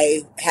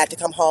 I had to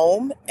come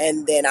home,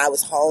 and then I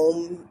was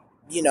home.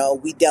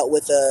 We dealt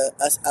with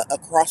a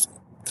cross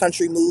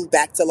country move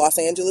back to Los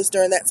Angeles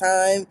during that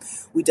time.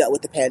 We dealt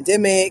with the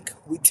pandemic.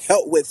 We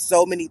dealt with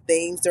so many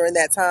things during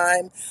that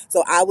time.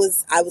 So I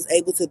was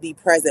able to be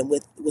present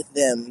with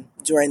them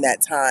during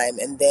that time.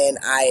 And then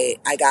I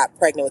got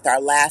pregnant with our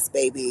last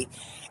baby,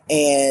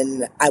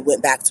 and I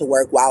went back to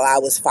work while I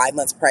was 5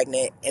 months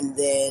pregnant. And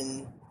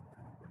then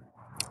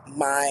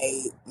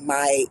my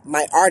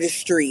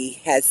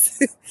artistry has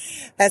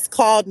has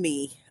called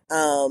me.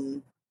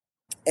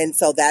 And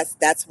so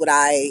that's what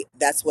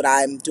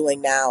I'm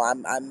doing now.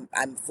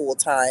 I'm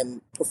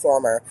full-time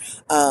performer.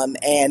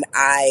 And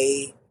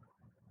I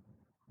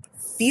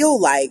feel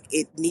like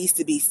it needs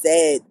to be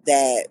said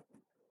that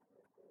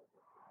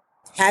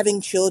having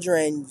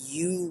children,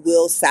 you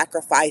will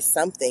sacrifice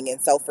something.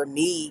 And so for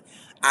me,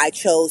 I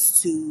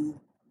chose to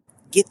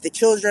get the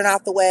children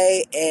out the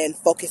way and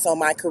focus on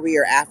my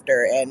career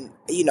after. And,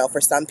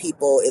 for some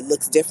people it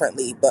looks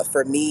differently, but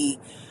for me,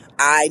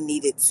 I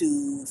needed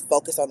to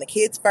focus on the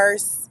kids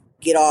first,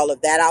 get all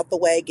of that out the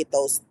way, get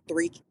those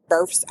 3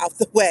 births out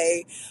the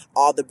way,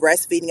 all the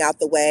breastfeeding out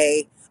the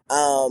way,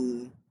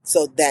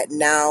 so that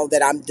now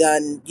that I'm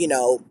done,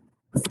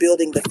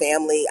 building the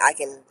family, I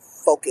can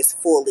focus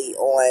fully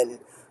on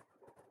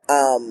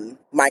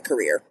my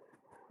career.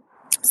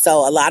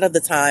 So a lot of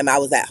the time I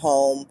was at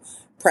home,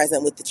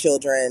 present with the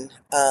children,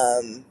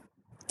 and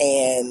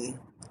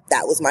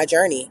that was my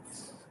journey.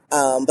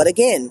 But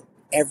again,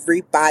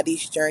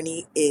 everybody's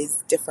journey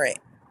is different.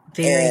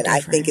 Very and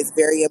different. I think it's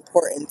very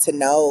important to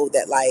know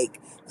that,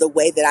 like, the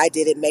way that I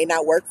did it may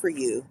not work for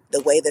you.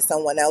 The way that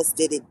someone else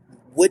did it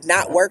would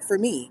not work for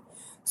me.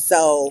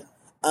 So,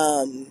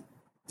 I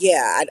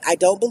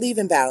don't believe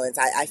in balance.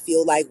 I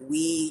feel like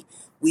we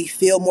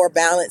feel more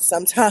balanced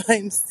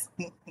sometimes.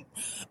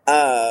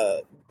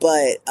 But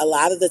a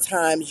lot of the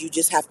times you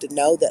just have to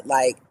know that,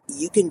 like,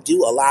 you can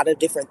do a lot of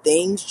different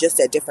things just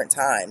at different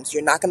times.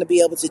 You're not going to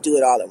be able to do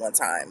it all at one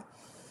time.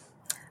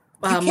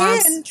 You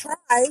can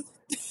try,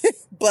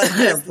 but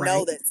just right.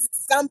 know that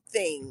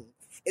something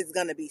is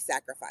going to be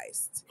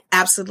sacrificed.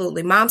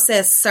 Absolutely. Mom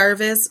says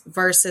service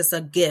versus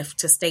a gift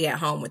to stay at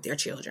home with your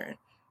children.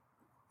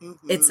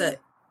 Mm-hmm. It's a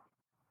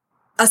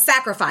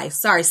sacrifice.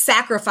 Sorry,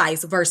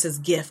 sacrifice versus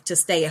gift to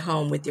stay at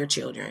home with your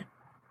children.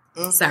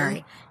 Mm-hmm.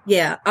 Sorry.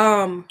 Yeah.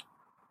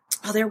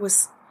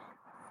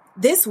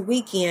 This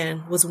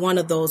weekend was one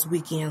of those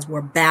weekends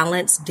where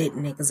balance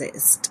didn't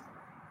exist.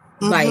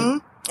 Mm-hmm.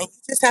 Like, and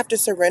you just have to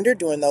surrender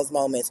during those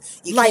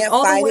moments. You can't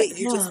fight it.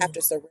 You just have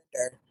to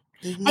surrender.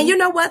 Mm-hmm. And you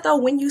know what, though?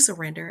 When you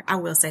surrender, I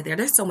will say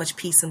there's so much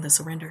peace in the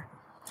surrender,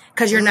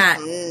 because you're not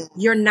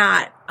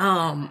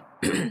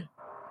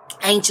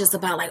anxious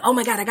about, like, oh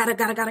my God, I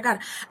gotta.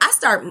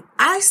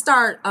 I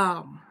start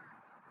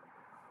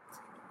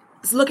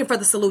looking for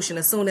the solution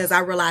as soon as I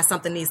realize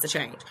something needs to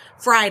change.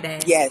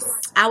 Friday. Yes.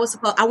 I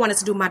wanted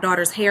to do my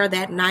daughter's hair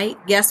that night.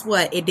 Guess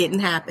what? It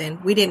didn't happen.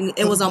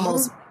 It was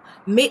almost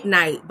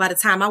midnight by the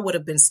time I would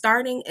have been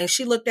starting. And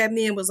she looked at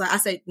me and was like, I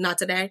said, not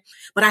today.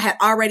 But I had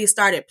already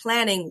started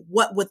planning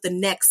what would the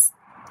next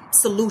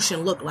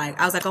solution look like.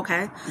 I was like,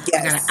 okay,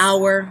 yes. I got an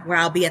hour where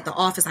I'll be at the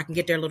office. I can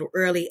get there a little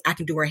early. I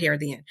can do her hair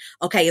then.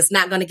 Okay, it's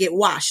not going to get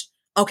washed.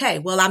 Okay,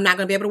 well, I'm not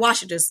going to be able to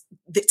wash it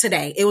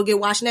today. It will get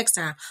washed next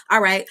time.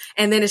 All right.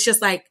 And then it's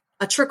just like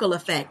a trickle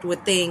effect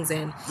with things.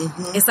 And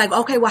it's like,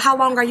 okay, well, how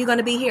long are you going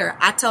to be here?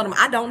 I told him,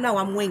 I don't know.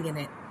 I'm winging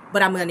it,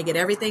 but I'm going to get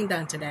everything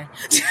done today.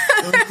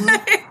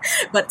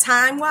 But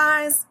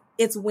time-wise,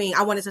 it's wing.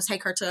 I wanted to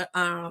take her to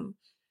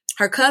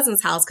her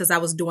cousin's house because I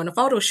was doing a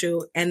photo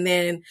shoot. And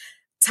then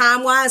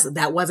time-wise,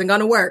 that wasn't going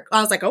to work. I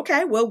was like,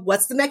 okay, well,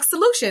 what's the next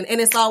solution? And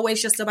it's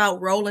always just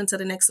about rolling to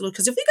the next solution.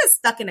 Because if you get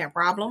stuck in that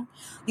problem,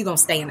 you're going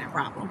to stay in that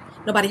problem.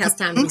 Nobody has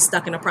time to be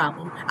stuck in a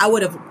problem. I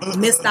would have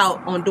missed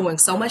out on doing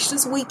so much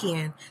this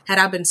weekend had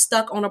I been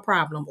stuck on a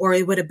problem, or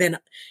it would have been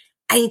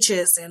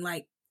anxious and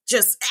like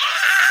just,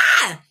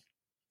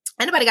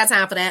 Anybody got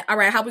time for that? All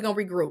right, how we going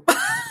to regroup?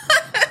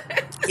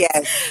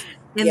 Yes.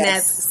 And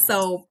that's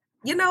so,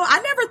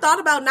 I never thought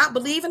about not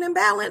believing in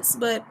balance,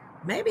 but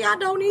maybe I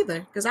don't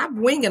either, because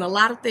I'm winging a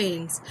lot of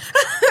things.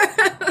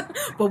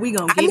 but we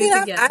gonna I get it mean,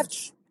 together.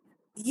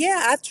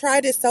 I've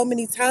tried it so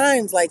many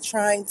times, like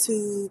trying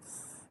to,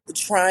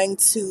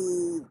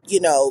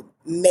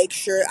 make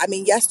sure. I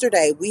mean,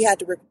 yesterday we had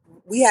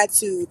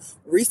to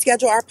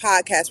reschedule our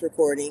podcast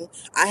recording.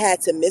 I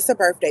had to miss a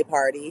birthday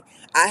party.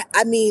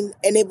 I mean,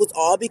 and it was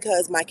all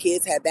because my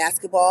kids had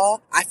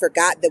basketball. I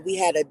forgot that we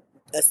had a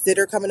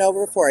sitter coming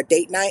over for a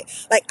date night.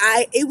 Like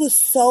it was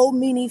so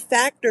many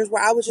factors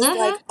where I was just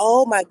like,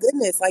 oh my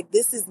goodness, like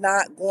this is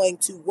not going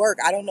to work.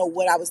 I don't know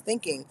what I was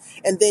thinking.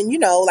 And then,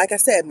 like I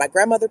said, my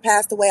grandmother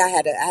passed away. I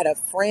had a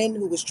friend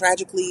who was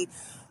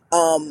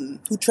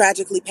who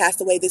tragically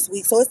passed away this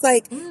week. So it's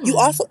like you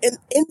also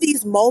in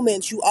these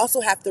moments you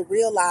also have to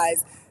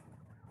realize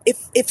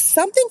if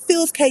something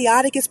feels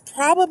chaotic, it's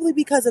probably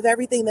because of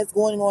everything that's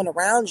going on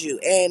around you.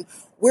 And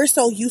we're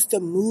so used to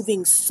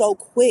moving so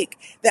quick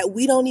that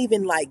we don't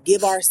even like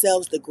give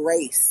ourselves the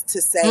grace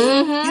to say,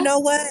 you know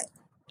what?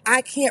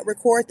 I can't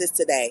record this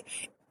today.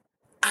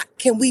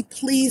 Can we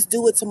please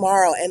do it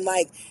tomorrow? And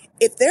like,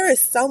 if there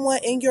is someone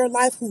in your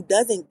life who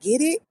doesn't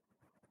get it,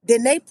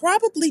 then they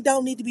probably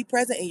don't need to be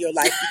present in your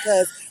life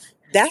because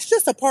that's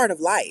just a part of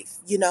life,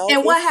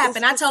 And what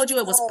happened? I told you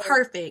it was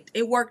perfect.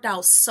 It worked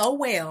out so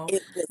well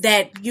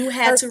that you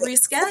had to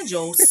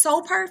reschedule.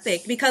 So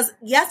perfect. Because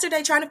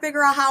yesterday, trying to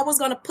figure out how I was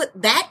going to put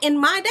that in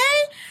my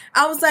day,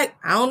 I was like,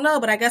 I don't know,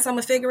 but I guess I'm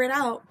going to figure it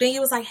out. Then you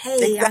was like,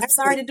 hey, I'm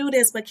sorry to do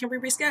this, but can we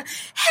reschedule?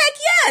 Heck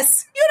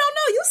yes. You don't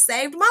know. You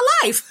saved my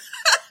life.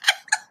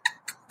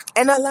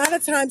 And a lot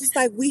of times it's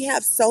like we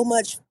have so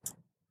much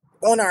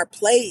on our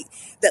plate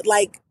that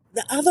like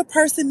the other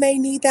person may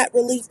need that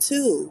relief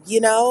too,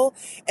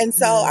 And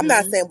so I'm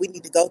not saying we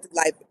need to go through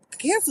life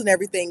canceling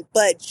everything,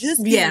 but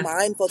just be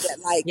mindful that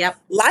like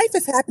life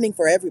is happening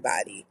for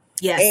everybody.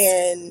 Yes.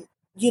 And,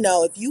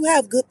 if you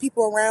have good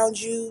people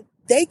around you,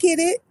 they get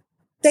it.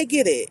 They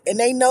get it. And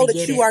they know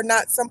that you are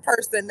not some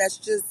person that's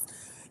just,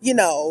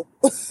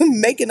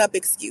 making up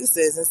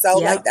excuses. And so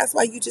like, that's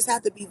why you just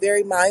have to be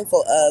very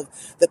mindful of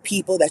the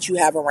people that you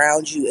have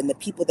around you and the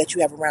people that you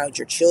have around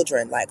your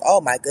children. Like,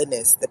 oh my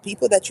goodness, the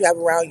people that you have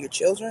around your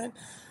children,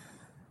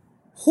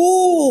 is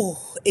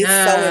so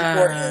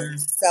important.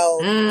 So,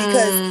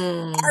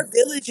 because our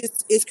village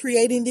is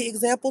creating the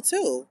example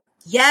too.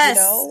 Yes.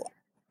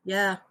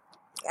 Yeah.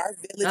 Our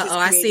village is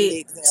creating the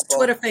example.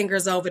 Twitter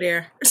fingers over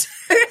there.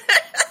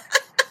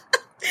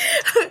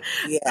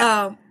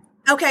 Yeah.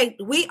 Okay,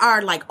 we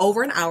are like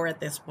over an hour at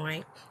this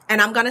point, and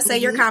I'm going to say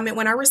your comment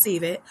when I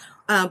receive it.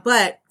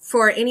 But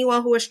for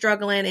anyone who is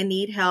struggling and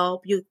need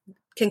help, you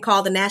can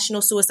call the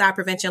National Suicide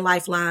Prevention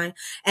Lifeline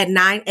at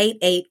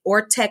 988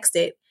 or text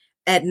it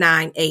at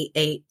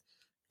 988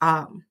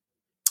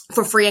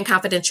 for free and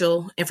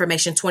confidential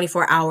information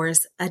 24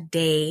 hours a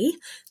day,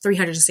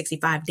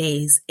 365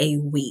 days a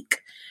week.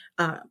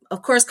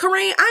 Of course,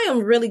 Corene, I am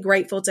really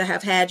grateful to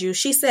have had you.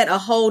 She said a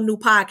whole new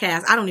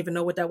podcast. I don't even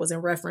know what that was in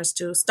reference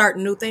to.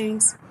 Starting new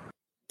things.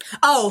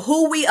 Oh,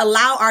 who we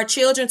allow our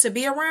children to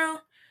be around?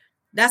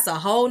 That's a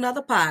whole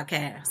nother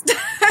podcast.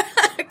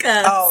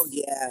 Oh,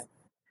 yeah.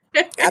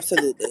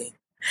 Absolutely.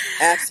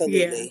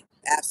 Absolutely.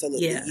 Yeah.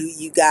 Absolutely. Yeah.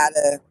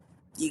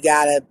 You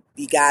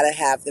gotta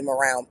have them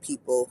around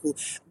people who,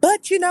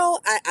 but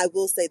I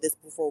will say this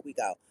before we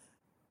go.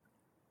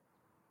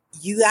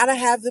 You got to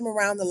have them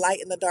around the light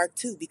and the dark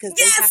too, because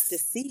they have to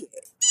see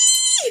it.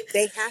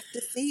 They have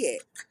to see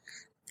it.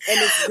 And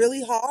it's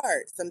really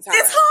hard sometimes.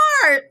 It's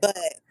hard. But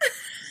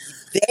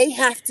they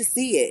have to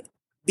see it,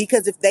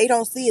 because if they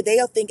don't see it,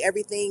 they'll think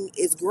everything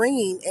is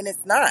green and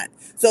it's not.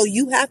 So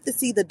you have to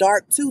see the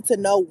dark too to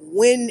know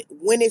when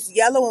it's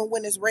yellow and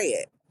when it's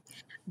red.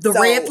 The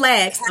red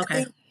flags.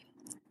 Okay.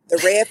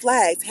 The red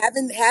flags.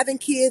 Having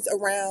kids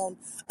around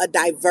a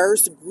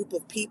diverse group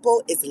of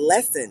people is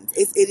lessons.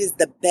 It is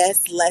the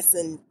best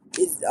lesson.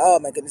 Oh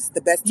my goodness,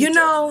 the best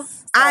teacher.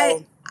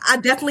 I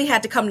definitely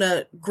had to come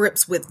to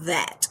grips with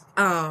that.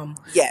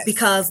 Yes.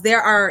 Because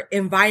there are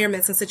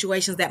environments and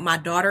situations that my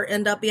daughter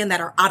end up in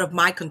that are out of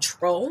my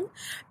control.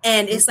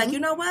 And it's like, you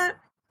know what?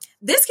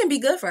 This can be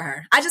good for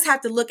her. I just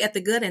have to look at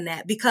the good in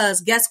that, because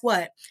guess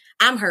what?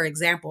 I'm her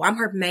example. I'm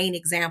her main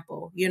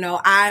example.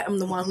 I am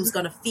the one who's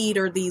going to feed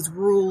her these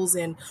rules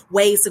and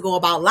ways to go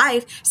about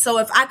life. So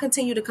if I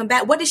continue to come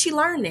back, what did she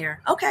learn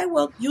there? Okay,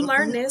 well, you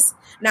learned this.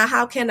 Now,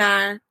 how can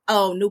I?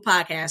 Oh, new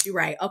podcast. You're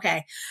right.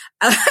 Okay.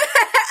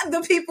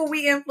 The people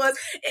we influence.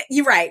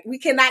 You're right. We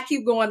cannot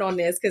keep going on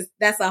this because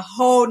that's a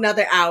whole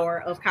nother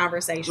hour of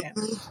conversation.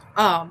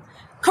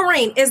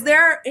 Corene, is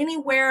there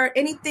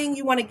anything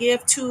you want to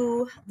give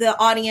to the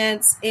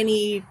audience?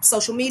 Any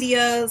social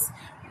medias?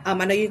 I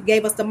know you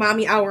gave us the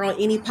Mommy Hour on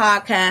any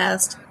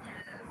podcast.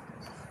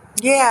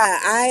 Yeah,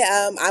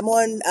 I'm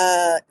on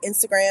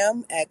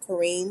Instagram at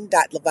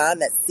Corene.Lavhan.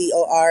 That's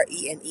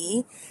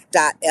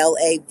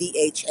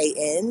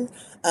CORENE.LAVHAN.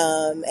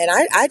 And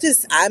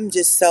I'm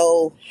just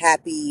so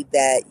happy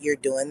that you're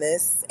doing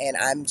this, and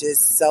I'm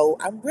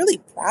really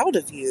proud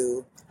of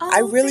you. Oh, I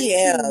really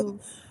am. You.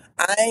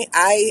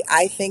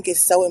 I think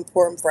it's so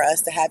important for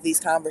us to have these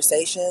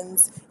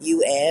conversations,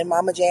 you and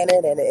Mama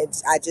Janet, and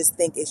I just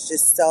think it's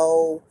just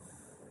so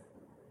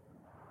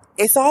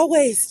It's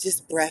always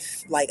just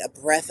a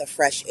breath of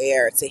fresh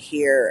air to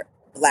hear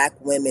Black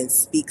women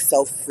speak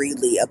so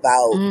freely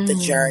about the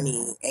Mm.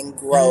 journey and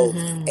growth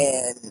Mm-hmm.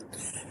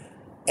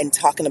 and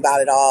talking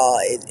about it all.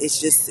 It's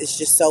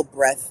just so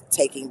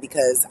breathtaking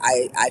because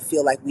I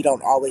feel like we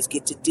don't always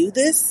get to do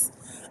this.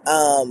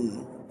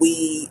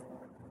 We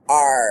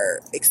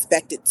are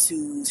expected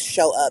to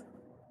show up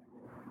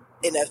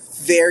in a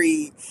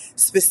very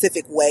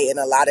specific way in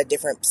a lot of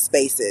different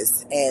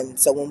spaces. And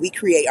so when we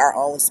create our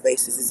own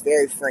spaces, it's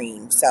very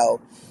freeing.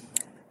 So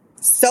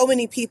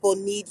many people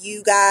need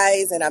you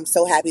guys, and I'm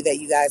so happy that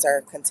you guys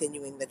are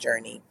continuing the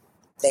journey.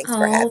 Thanks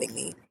for Oh, having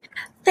me.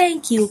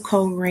 thank you,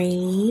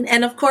 Corene.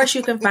 And of course,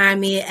 you can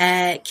find me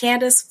at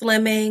Candace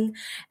Fleming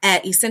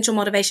at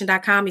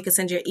essentialmotivation.com. You can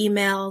send your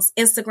emails,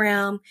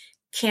 Instagram,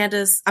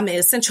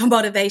 Essential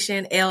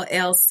Motivation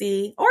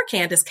LLC, or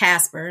Candace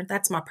Casper.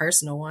 That's my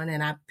personal one.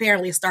 And I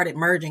apparently started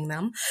merging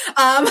them.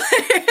 Um,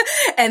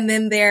 and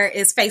then there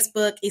is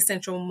Facebook,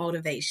 Essential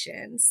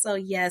Motivation. So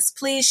yes,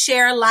 please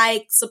share,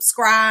 like,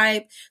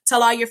 subscribe,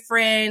 tell all your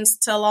friends,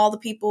 tell all the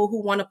people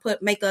who want to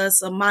make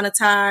us a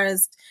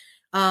monetized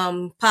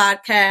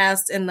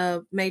podcast in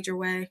the major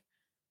way.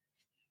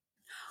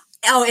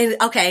 Oh,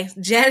 and okay,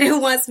 Jenny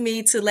wants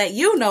me to let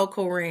you know,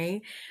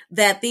 Corene,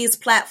 that these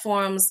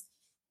platforms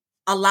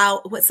allow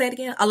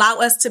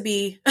us to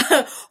be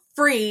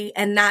free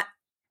and not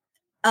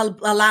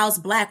allows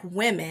Black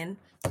women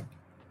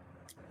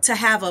to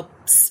have a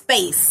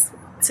space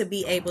to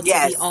be able to be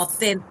Yes.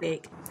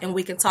 authentic, and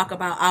we can talk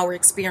about our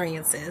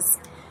experiences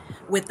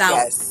without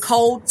Yes.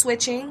 code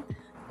switching,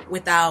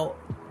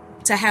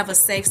 to have a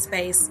safe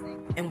space,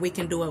 and we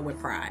can do it with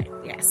pride.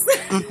 Yes.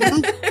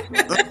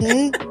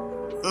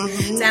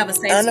 To have a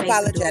safe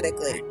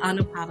Unapologetically. Space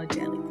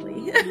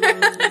unapologetically.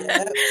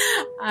 Yep.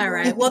 All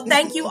right. Well,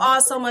 thank you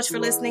all so much for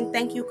listening.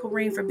 Thank you,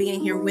 Corene, for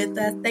being here with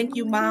us. Thank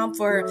you, Mom,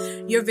 for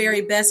your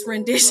very best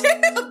rendition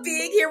of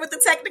being here with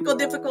the technical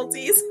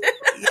difficulties.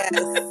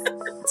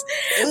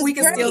 Yes. We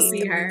can great. still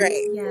see her.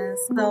 Great. Yes.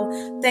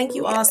 So thank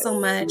you all so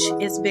much.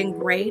 It's been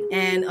great.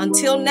 And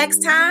until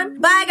next time,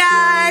 bye,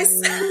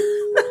 guys.